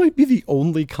 This might be the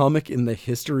only comic in the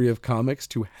history of comics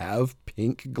to have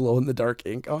pink glow-in-the-dark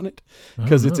ink on it,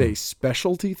 because it's a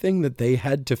specialty thing that they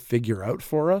had to figure out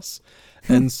for us.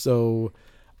 And so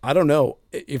I don't know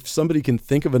if somebody can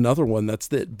think of another one,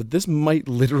 that's it. But this might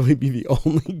literally be the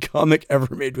only comic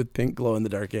ever made with pink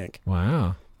glow-in-the-dark ink.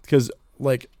 Wow. Because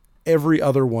like every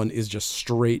other one is just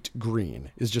straight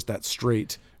green, is just that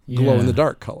straight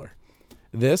glow-in-the-dark color.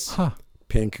 This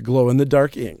pink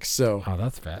glow-in-the-dark ink. So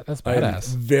that's That's I'm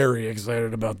badass. very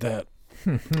excited about that.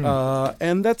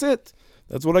 And that's it.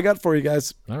 That's what I got for you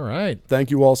guys. All right.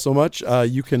 Thank you all so much.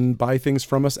 You can buy things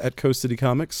from us at Coast City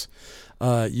Comics.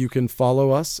 You can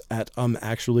follow us at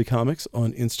Actually Comics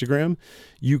on Instagram.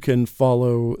 You can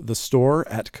follow the store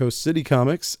at Coast City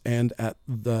Comics and at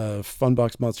the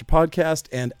Funbox Monster Podcast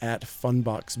and at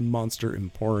Funbox Monster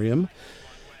Emporium.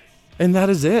 And that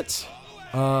is it.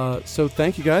 So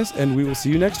thank you guys, and we will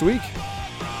see you next week.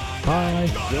 Bye.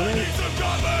 Good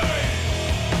night.